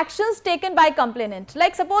 Now, actions taken by complainant,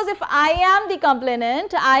 like suppose if I am the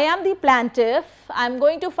complainant, I am the plaintiff, I am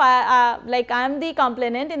going to file I am the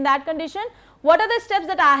complainant, in that condition what are the steps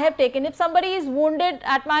that I have taken? If somebody is wounded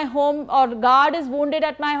at my home or guard is wounded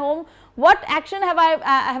at my home, what action have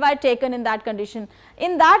I taken in that condition?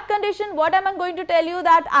 In that condition, what am I going to tell you,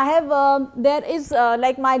 that I have there is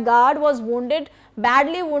like my guard was wounded,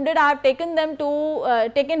 badly wounded, I have taken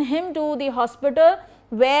him to the hospital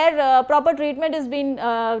where proper treatment is been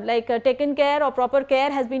taken care, or proper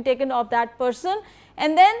care has been taken of that person,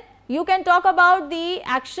 and then you can talk about the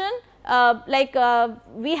action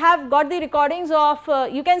we have got the recordings of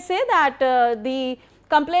you can say that the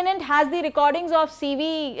complainant has the recordings of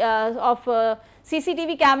CCTV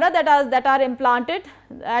camera that are implanted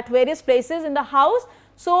at various places in the house,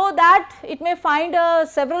 so that it may find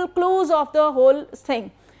several clues of the whole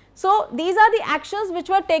thing. So, these are the actions which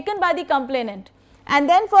were taken by the complainant. And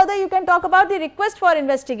then further you can talk about the request for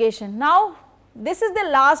investigation. Now this is the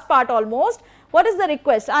last part almost. What is the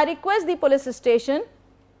request? I request the police station,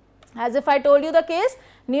 as if I told you the case,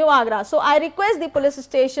 New Agra. So I request the police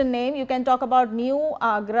station name, you can talk about New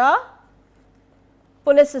Agra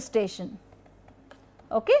police station.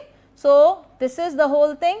 Okay. So this is the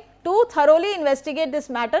whole thing, to thoroughly investigate this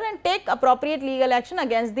matter and take appropriate legal action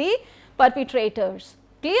against the perpetrators.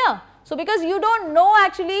 Clear? So because you don't know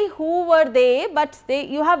actually who were they, but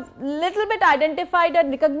you have little bit identified and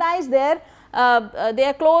recognized their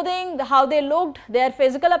clothing, how they looked, their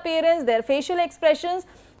physical appearance, their facial expressions,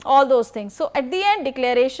 all those things. So at the end,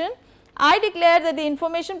 declaration, I declare that the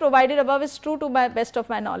information provided above is true to my best of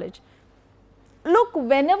my knowledge. Look,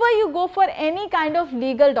 whenever you go for any kind of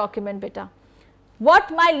legal document, beta, what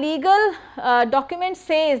my legal document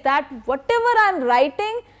says that whatever I am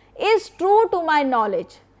writing is true to my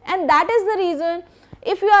knowledge, and that is the reason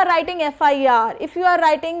if you are writing FIR, if you are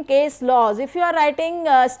writing case laws, if you are writing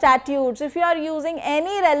statutes, if you are using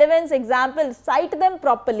any relevance examples, cite them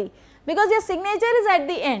properly, because your signature is at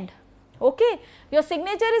the end. Okay, your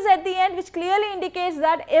signature is at the end, which clearly indicates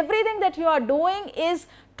that everything that you are doing is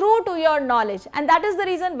true to your knowledge, and that is the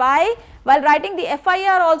reason why while writing the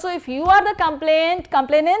FIR also, if you are the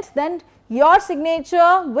complainant, then your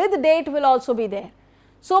signature with date will also be there.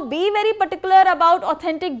 So be very particular about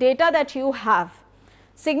authentic data that you have.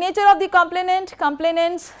 Signature of the complainant,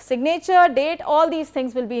 complainant's signature, date, all these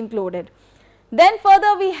things will be included. Then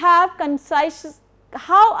further we have concise.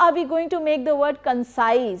 How are we going to make the word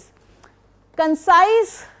concise?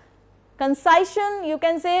 Concise, concision, you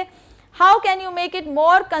can say, how can you make it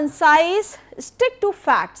more concise? Stick to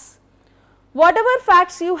facts. Whatever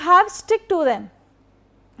facts you have, stick to them.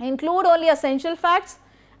 Include only essential facts.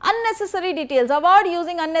 Unnecessary details, avoid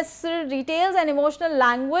using unnecessary details and emotional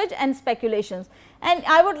language and speculations. And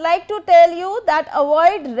I would like to tell you that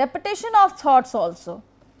avoid repetition of thoughts also.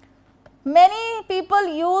 Many people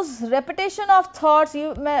use repetition of thoughts,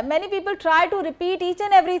 many people try to repeat each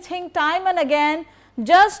and everything time and again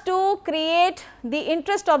just to create the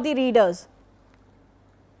interest of the readers.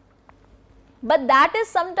 But that is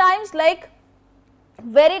sometimes like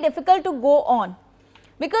very difficult to go on,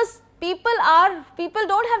 because people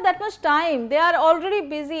don't have that much time, they are already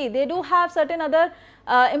busy, they do have certain other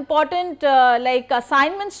important like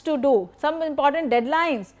assignments to do, some important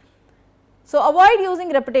deadlines. So avoid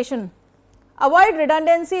using repetition. Avoid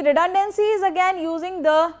redundancy. Redundancy is again using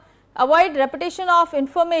the avoid repetition of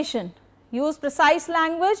information. Use precise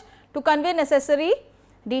language to convey necessary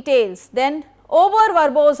details. Then over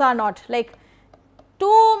verbose are not, like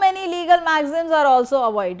too many legal maxims are also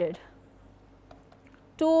avoided.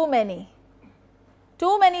 Too many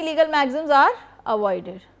legal maxims are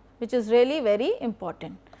avoided, which is really very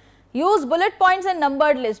important. Use bullet points and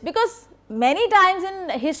numbered lists, because many times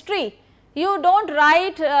in history you do not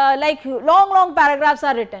write like long paragraphs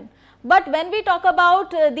are written, but when we talk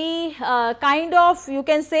about the kind of, you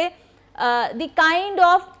can say the kind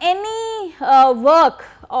of any work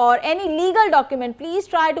or any legal document, please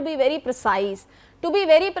try to be very precise. To be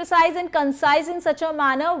very precise and concise in such a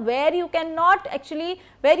manner where you cannot actually,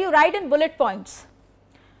 where you write in bullet points.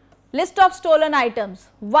 List of stolen items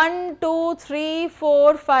 1, 2, 3,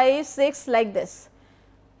 4, 5, 6 like this.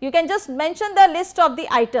 You can just mention the list of the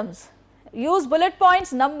items. Use bullet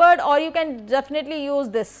points numbered, or you can definitely use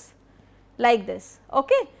this like this.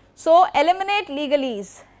 Okay. So eliminate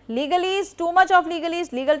legalese. Legalese, too much of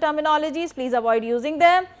legalese, legal terminologies, please avoid using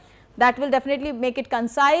them. That will definitely make it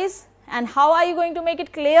concise. And how are you going to make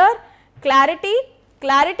it clear? Clarity.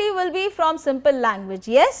 Clarity will be from simple language.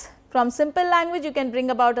 Yes, from simple language you can bring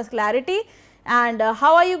about a clarity. And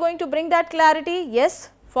how are you going to bring that clarity? Yes,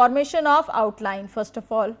 formation of outline. First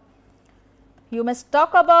of all, you must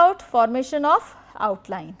talk about formation of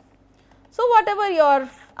outline. So whatever your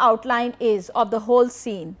outline is of the whole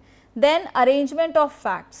scene, then arrangement of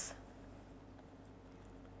facts.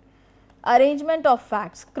 Arrangement of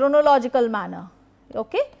facts, chronological manner.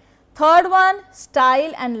 Okay. Third one,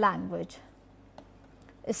 style and language.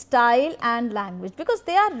 Style and language, because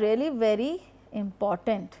they are really very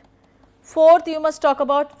important. Fourth, you must talk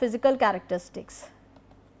about physical characteristics.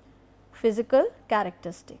 Physical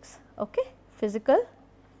characteristics. Okay. Physical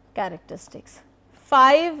characteristics.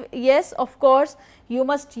 5, yes, of course, you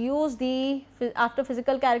must use the, after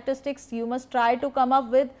physical characteristics, you must try to come up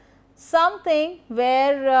with something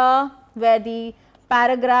where the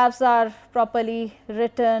paragraphs are properly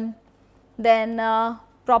written, then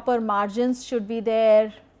proper margins should be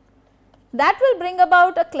there. That will bring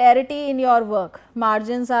about a clarity in your work.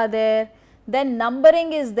 Margins are there, then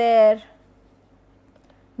numbering is there,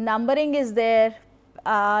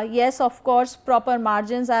 Yes, of course, proper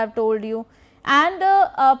margins I have told you, and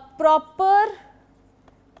a proper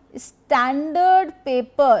standard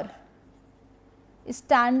paper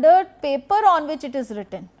on which it is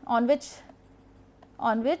written, on which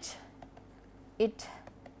it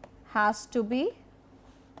has to be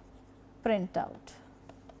print out.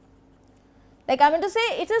 Like I mean to say,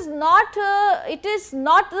 it is not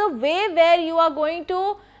the way where you are going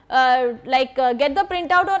to get the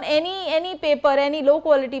printout on any paper, any low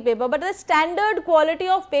quality paper, but the standard quality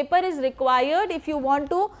of paper is required if you want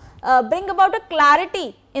to bring about a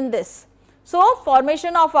clarity in this. So,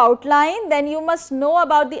 formation of outline, then you must know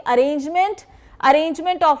about the arrangement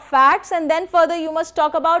of facts, and then further you must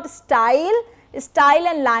talk about style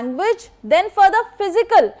and language, then further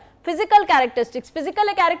physical characteristics. Physical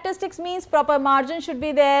characteristics means proper margin should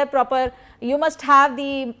be there, you must have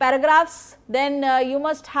the paragraphs, then you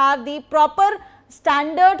must have the proper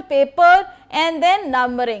standard paper, and then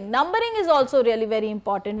numbering. Numbering is also really very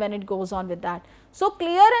important when it goes on with that. So,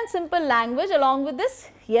 clear and simple language along with this,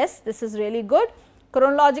 yes, this is really good.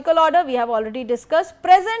 Chronological order we have already discussed.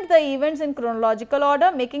 Present the events in chronological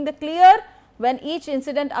order, making the clear when each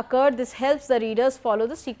incident occurred. This helps the readers follow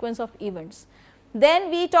the sequence of events.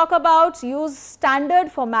 Then we talk about use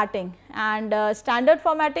standard formatting, and standard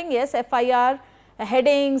formatting, yes, FIR,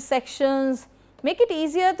 headings, sections, make it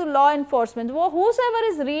easier to law enforcement. Whosoever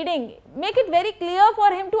is reading, make it very clear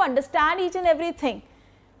for him to understand each and everything.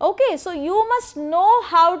 Okay, so you must know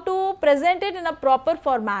how to present it in a proper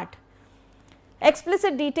format.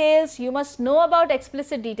 Explicit details, you must know about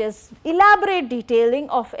explicit details, elaborate detailing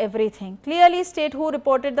of everything. Clearly state who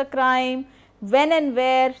reported the crime, when and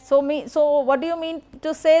where. So what do you mean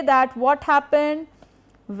to say that? What happened,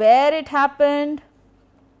 where it happened,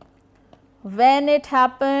 when it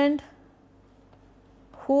happened,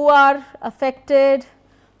 who are affected.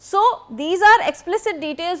 So these are explicit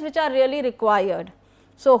details which are really required.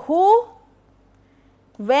 So who,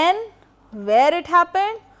 when, where it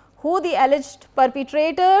happened, who the alleged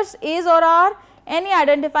perpetrators is or are, any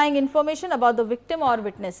identifying information about the victim or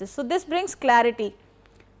witnesses. So this brings clarity.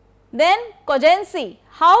 Then cogency,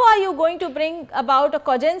 how are you going to bring about a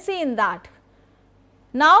cogency in that?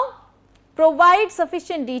 Now provide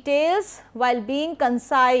sufficient details while being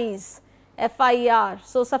concise, FIR.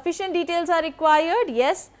 So sufficient details are required,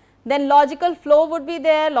 yes. Then logical flow would be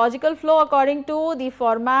there, logical flow according to the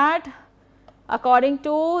format, according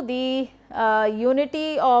to the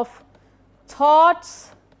unity of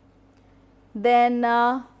thoughts, then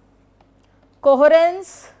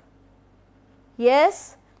coherence,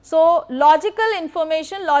 yes. So logical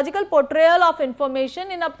information, logical portrayal of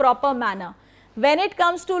information in a proper manner. When it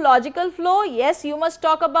comes to logical flow, yes, you must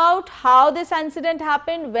talk about how this incident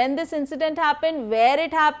happened, when this incident happened, where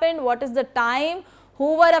it happened, what is the time,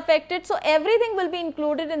 who were affected. So everything will be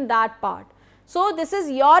included in that part. So this is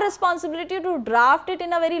your responsibility to draft it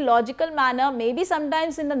in a very logical manner, maybe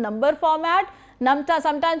sometimes in a number format,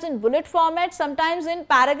 sometimes in bullet format, sometimes in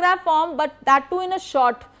paragraph form, but that too in a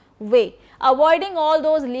short way, avoiding all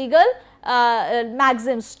those legal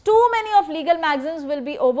maxims. Too many of legal maxims will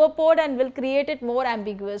be overpoured and will create it more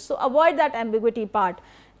ambiguous. So avoid that ambiguity part.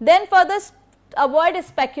 Then further avoid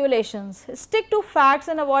speculations, stick to facts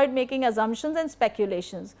and avoid making assumptions and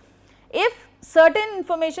speculations. If certain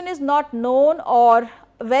information is not known or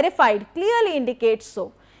verified, clearly indicate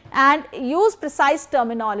so, and use precise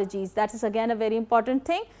terminologies. That is again a very important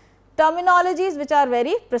thing, terminologies which are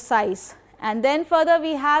very precise. And then further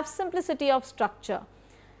we have simplicity of structure.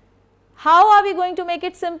 How are we going to make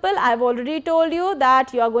it simple? I have already told you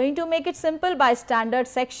that you are going to make it simple by standard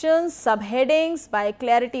sections, subheadings, by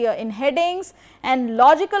clarity in headings and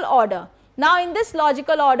logical order. Now in this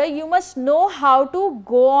logical order you must know how to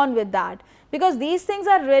go on with that, because these things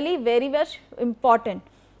are really very much important,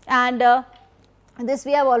 and this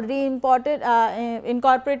we have already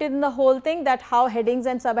incorporated in the whole thing, that how headings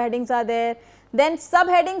and subheadings are there. Then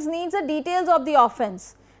subheadings needs the details of the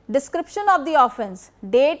offence, description of the offence,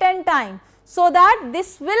 date and time, so that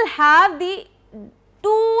this will have the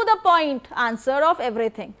to the point answer of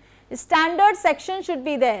everything. Standard section should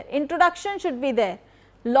be there, introduction should be there,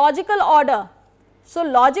 logical order. So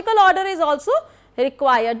logical order is also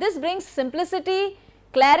required. This brings simplicity,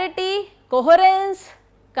 clarity, coherence,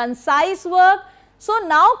 concise work. So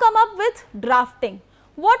now come up with drafting.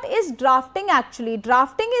 What is drafting actually?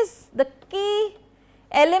 Drafting is the key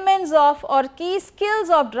elements of or key skills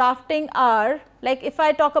of drafting are, like if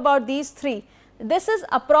I talk about these three, this is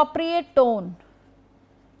appropriate tone.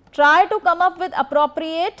 Try to come up with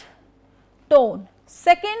appropriate tone.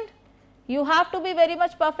 Second, you have to be very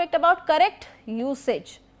much perfect about correct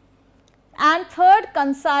usage. And third,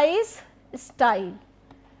 concise style.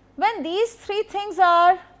 when these three things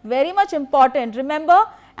are very much important, remember,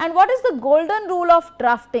 and what is the golden rule of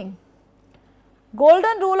drafting?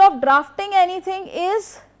 Golden rule of drafting anything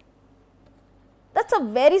is, that's a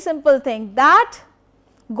very simple thing, that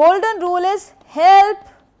golden rule is help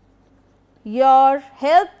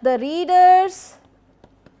the readers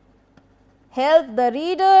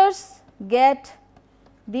get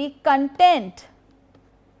the content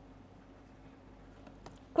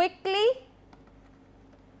quickly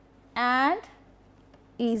and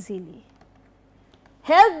easily.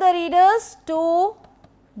 Help the readers to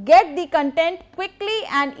get the content quickly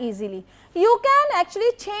and easily. You can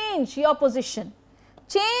actually change your position,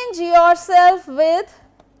 change yourself with,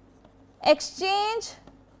 exchange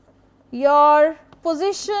your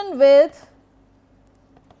position with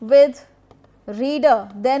reader,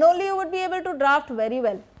 then only you would be able to draft very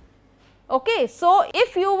well. Okay, so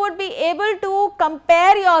if you would be able to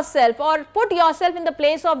compare yourself or put yourself in the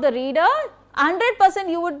place of the reader, 100%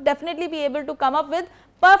 you would definitely be able to come up with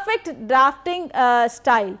perfect drafting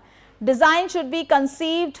style. Design should be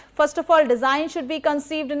conceived, first of all design should be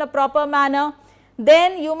conceived in a proper manner.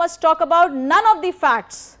 Then you must talk about none of the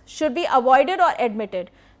facts should be avoided or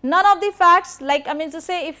admitted. None of the facts, like I mean to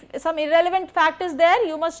say, if some irrelevant fact is there,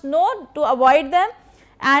 you must know to avoid them,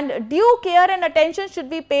 and due care and attention should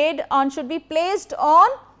be placed on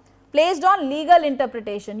legal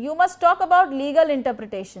interpretation. You must talk about legal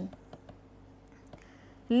interpretation.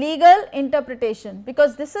 Legal interpretation,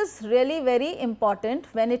 because this is really very important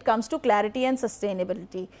when it comes to clarity and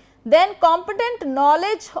sustainability. Then competent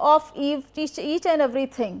knowledge of each and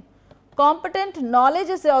everything. Competent knowledge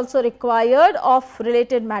is also required of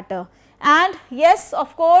related matter, and yes,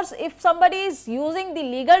 of course, if somebody is using the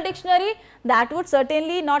legal dictionary, that would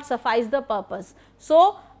certainly not suffice the purpose.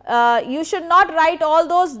 So, you should not write all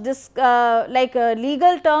those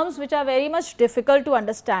legal terms which are very much difficult to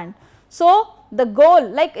understand. So, the goal,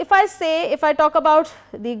 like if I talk about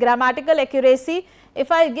the grammatical accuracy,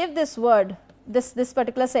 if I give this word, this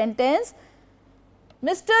particular sentence,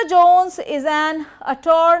 Mr. Jones is an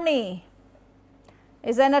attorney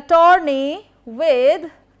with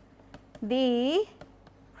the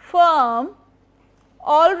firm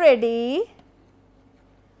already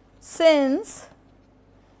since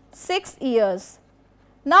 6 years.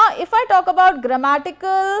 Now, if I talk about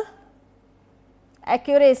grammatical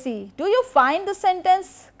accuracy, do you find the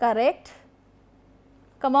sentence correct?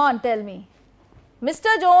 Come on, tell me.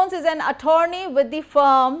 Mr. Jones is an attorney with the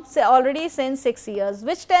firm already since 6 years.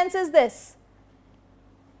 Which tense is this?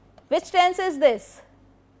 Which tense is this?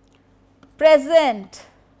 Present,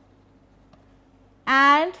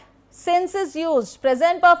 and since is used,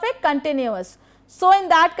 present perfect continuous. So, in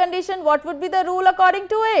that condition, what would be the rule according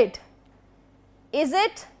to it? Is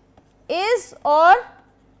it, is, or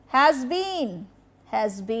has been?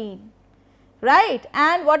 Has been, right?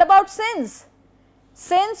 And what about since?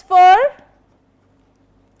 Since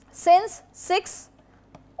 6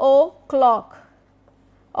 o'clock,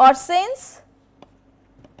 or since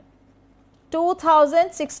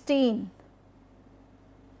 2016,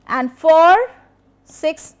 and for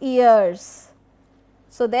 6 years.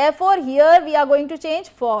 So, therefore, here we are going to change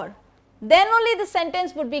for, then only the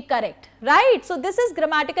sentence would be correct, right. So, this is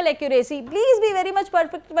grammatical accuracy. Please be very much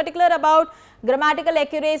particular about grammatical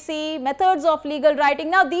accuracy, methods of legal writing.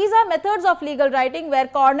 Now, these are methods of legal writing where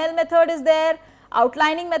Cornell method is there,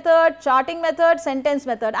 outlining method, charting method, sentence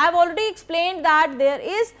method. I have already explained that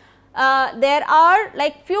there are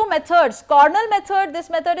like few methods. Cornell method, this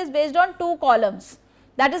method is based on 2 columns.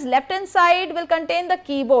 That is, left hand side will contain the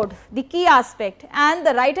keyboard, the key aspect, and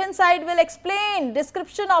the right hand side will explain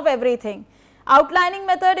description of everything. Outlining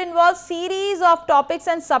method involves series of topics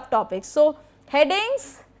and subtopics. So,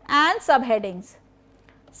 headings and subheadings,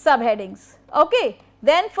 okay.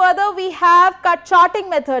 Then further we have charting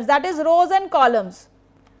methods, that is rows and columns.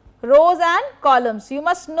 You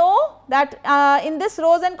must know that in this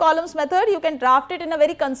rows and columns method, you can draft it in a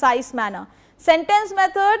very concise manner. Sentence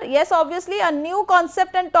method, yes, obviously a new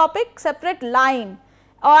concept and topic, separate line,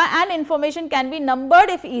 and information can be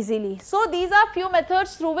numbered if easily. So, these are few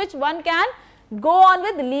methods through which one can go on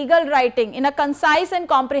with legal writing in a concise and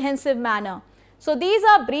comprehensive manner. So, these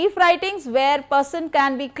are brief writings where person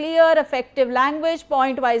can be clear, effective language,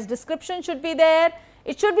 point wise description should be there.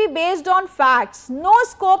 It should be based on facts, no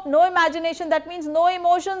scope, no imagination, that means no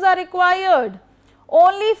emotions are required,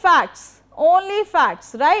 only facts,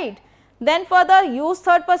 right. Then further, use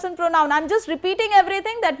third person pronoun. I am just repeating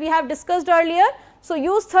everything that we have discussed earlier. So,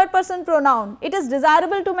 use third person pronoun. It is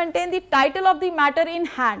desirable to maintain the title of the matter in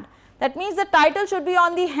hand. That means the title should be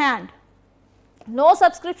on the hand. No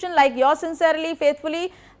subscription like yours sincerely,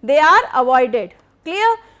 faithfully, they are avoided.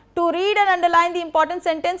 Clear? to read and underline the important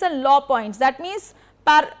sentence and law points. That means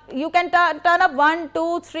you can turn up 1,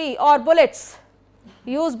 2, 3 or bullets,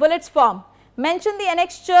 use bullets form. Mention the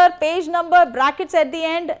annexure, page number, brackets at the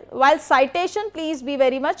end. While citation, please be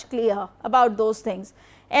very much clear about those things.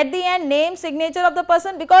 At the end, name, signature of the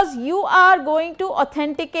person, because you are going to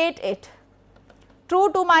authenticate it.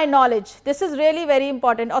 True to my knowledge, this is really very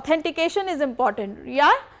important. Authentication is important,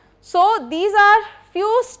 yeah. So, these are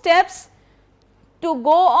few steps to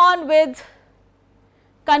go on with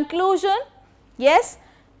conclusion. Yes,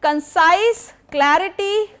 concise,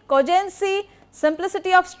 clarity, cogency,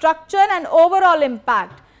 simplicity of structure and overall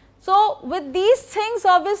impact. So, with these things,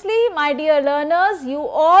 obviously my dear learners, you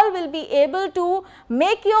all will be able to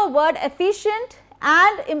make your word efficient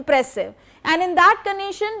and impressive, and in that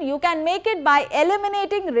condition you can make it by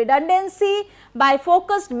eliminating redundancy, by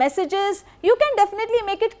focused messages. You can definitely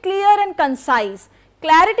make it clear and concise.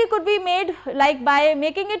 Clarity could be made like by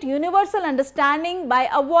making it universal understanding, by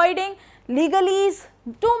avoiding legalese,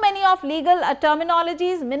 too many of legal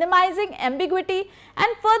terminologies, minimizing ambiguity, and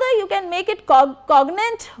further you can make it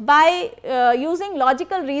cognate by using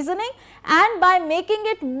logical reasoning and by making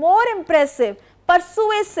it more impressive,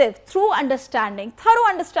 persuasive through understanding. Thorough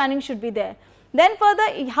understanding should be there. Then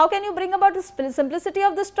further, how can you bring about the simplicity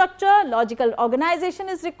of the structure? Logical organization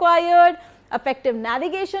is required, effective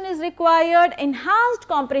navigation is required, enhanced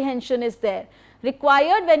comprehension is there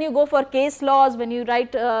required when you go for case laws, when you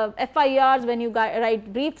write FIRs, when you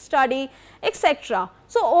write brief study, etc.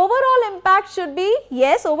 So, overall impact should be,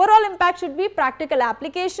 yes, overall impact should be practical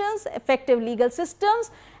applications, effective legal systems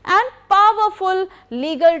and powerful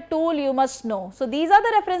legal tool you must know. So, these are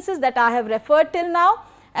the references that I have referred till now: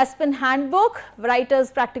 Aspen Handbook, Writer's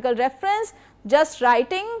Practical Reference, Just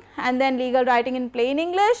Writing, and then Legal Writing in Plain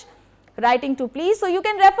English, Writing to Please. So, you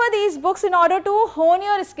can refer these books in order to hone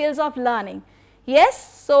your skills of learning.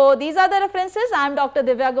 Yes, so these are the references. I am Dr.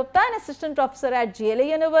 Divya Gupta, an assistant professor at GLA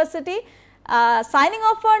University. Signing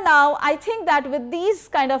off for now. I think that with these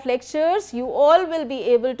kind of lectures, you all will be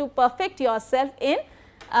able to perfect yourself in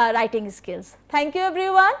writing skills. Thank you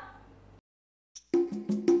everyone.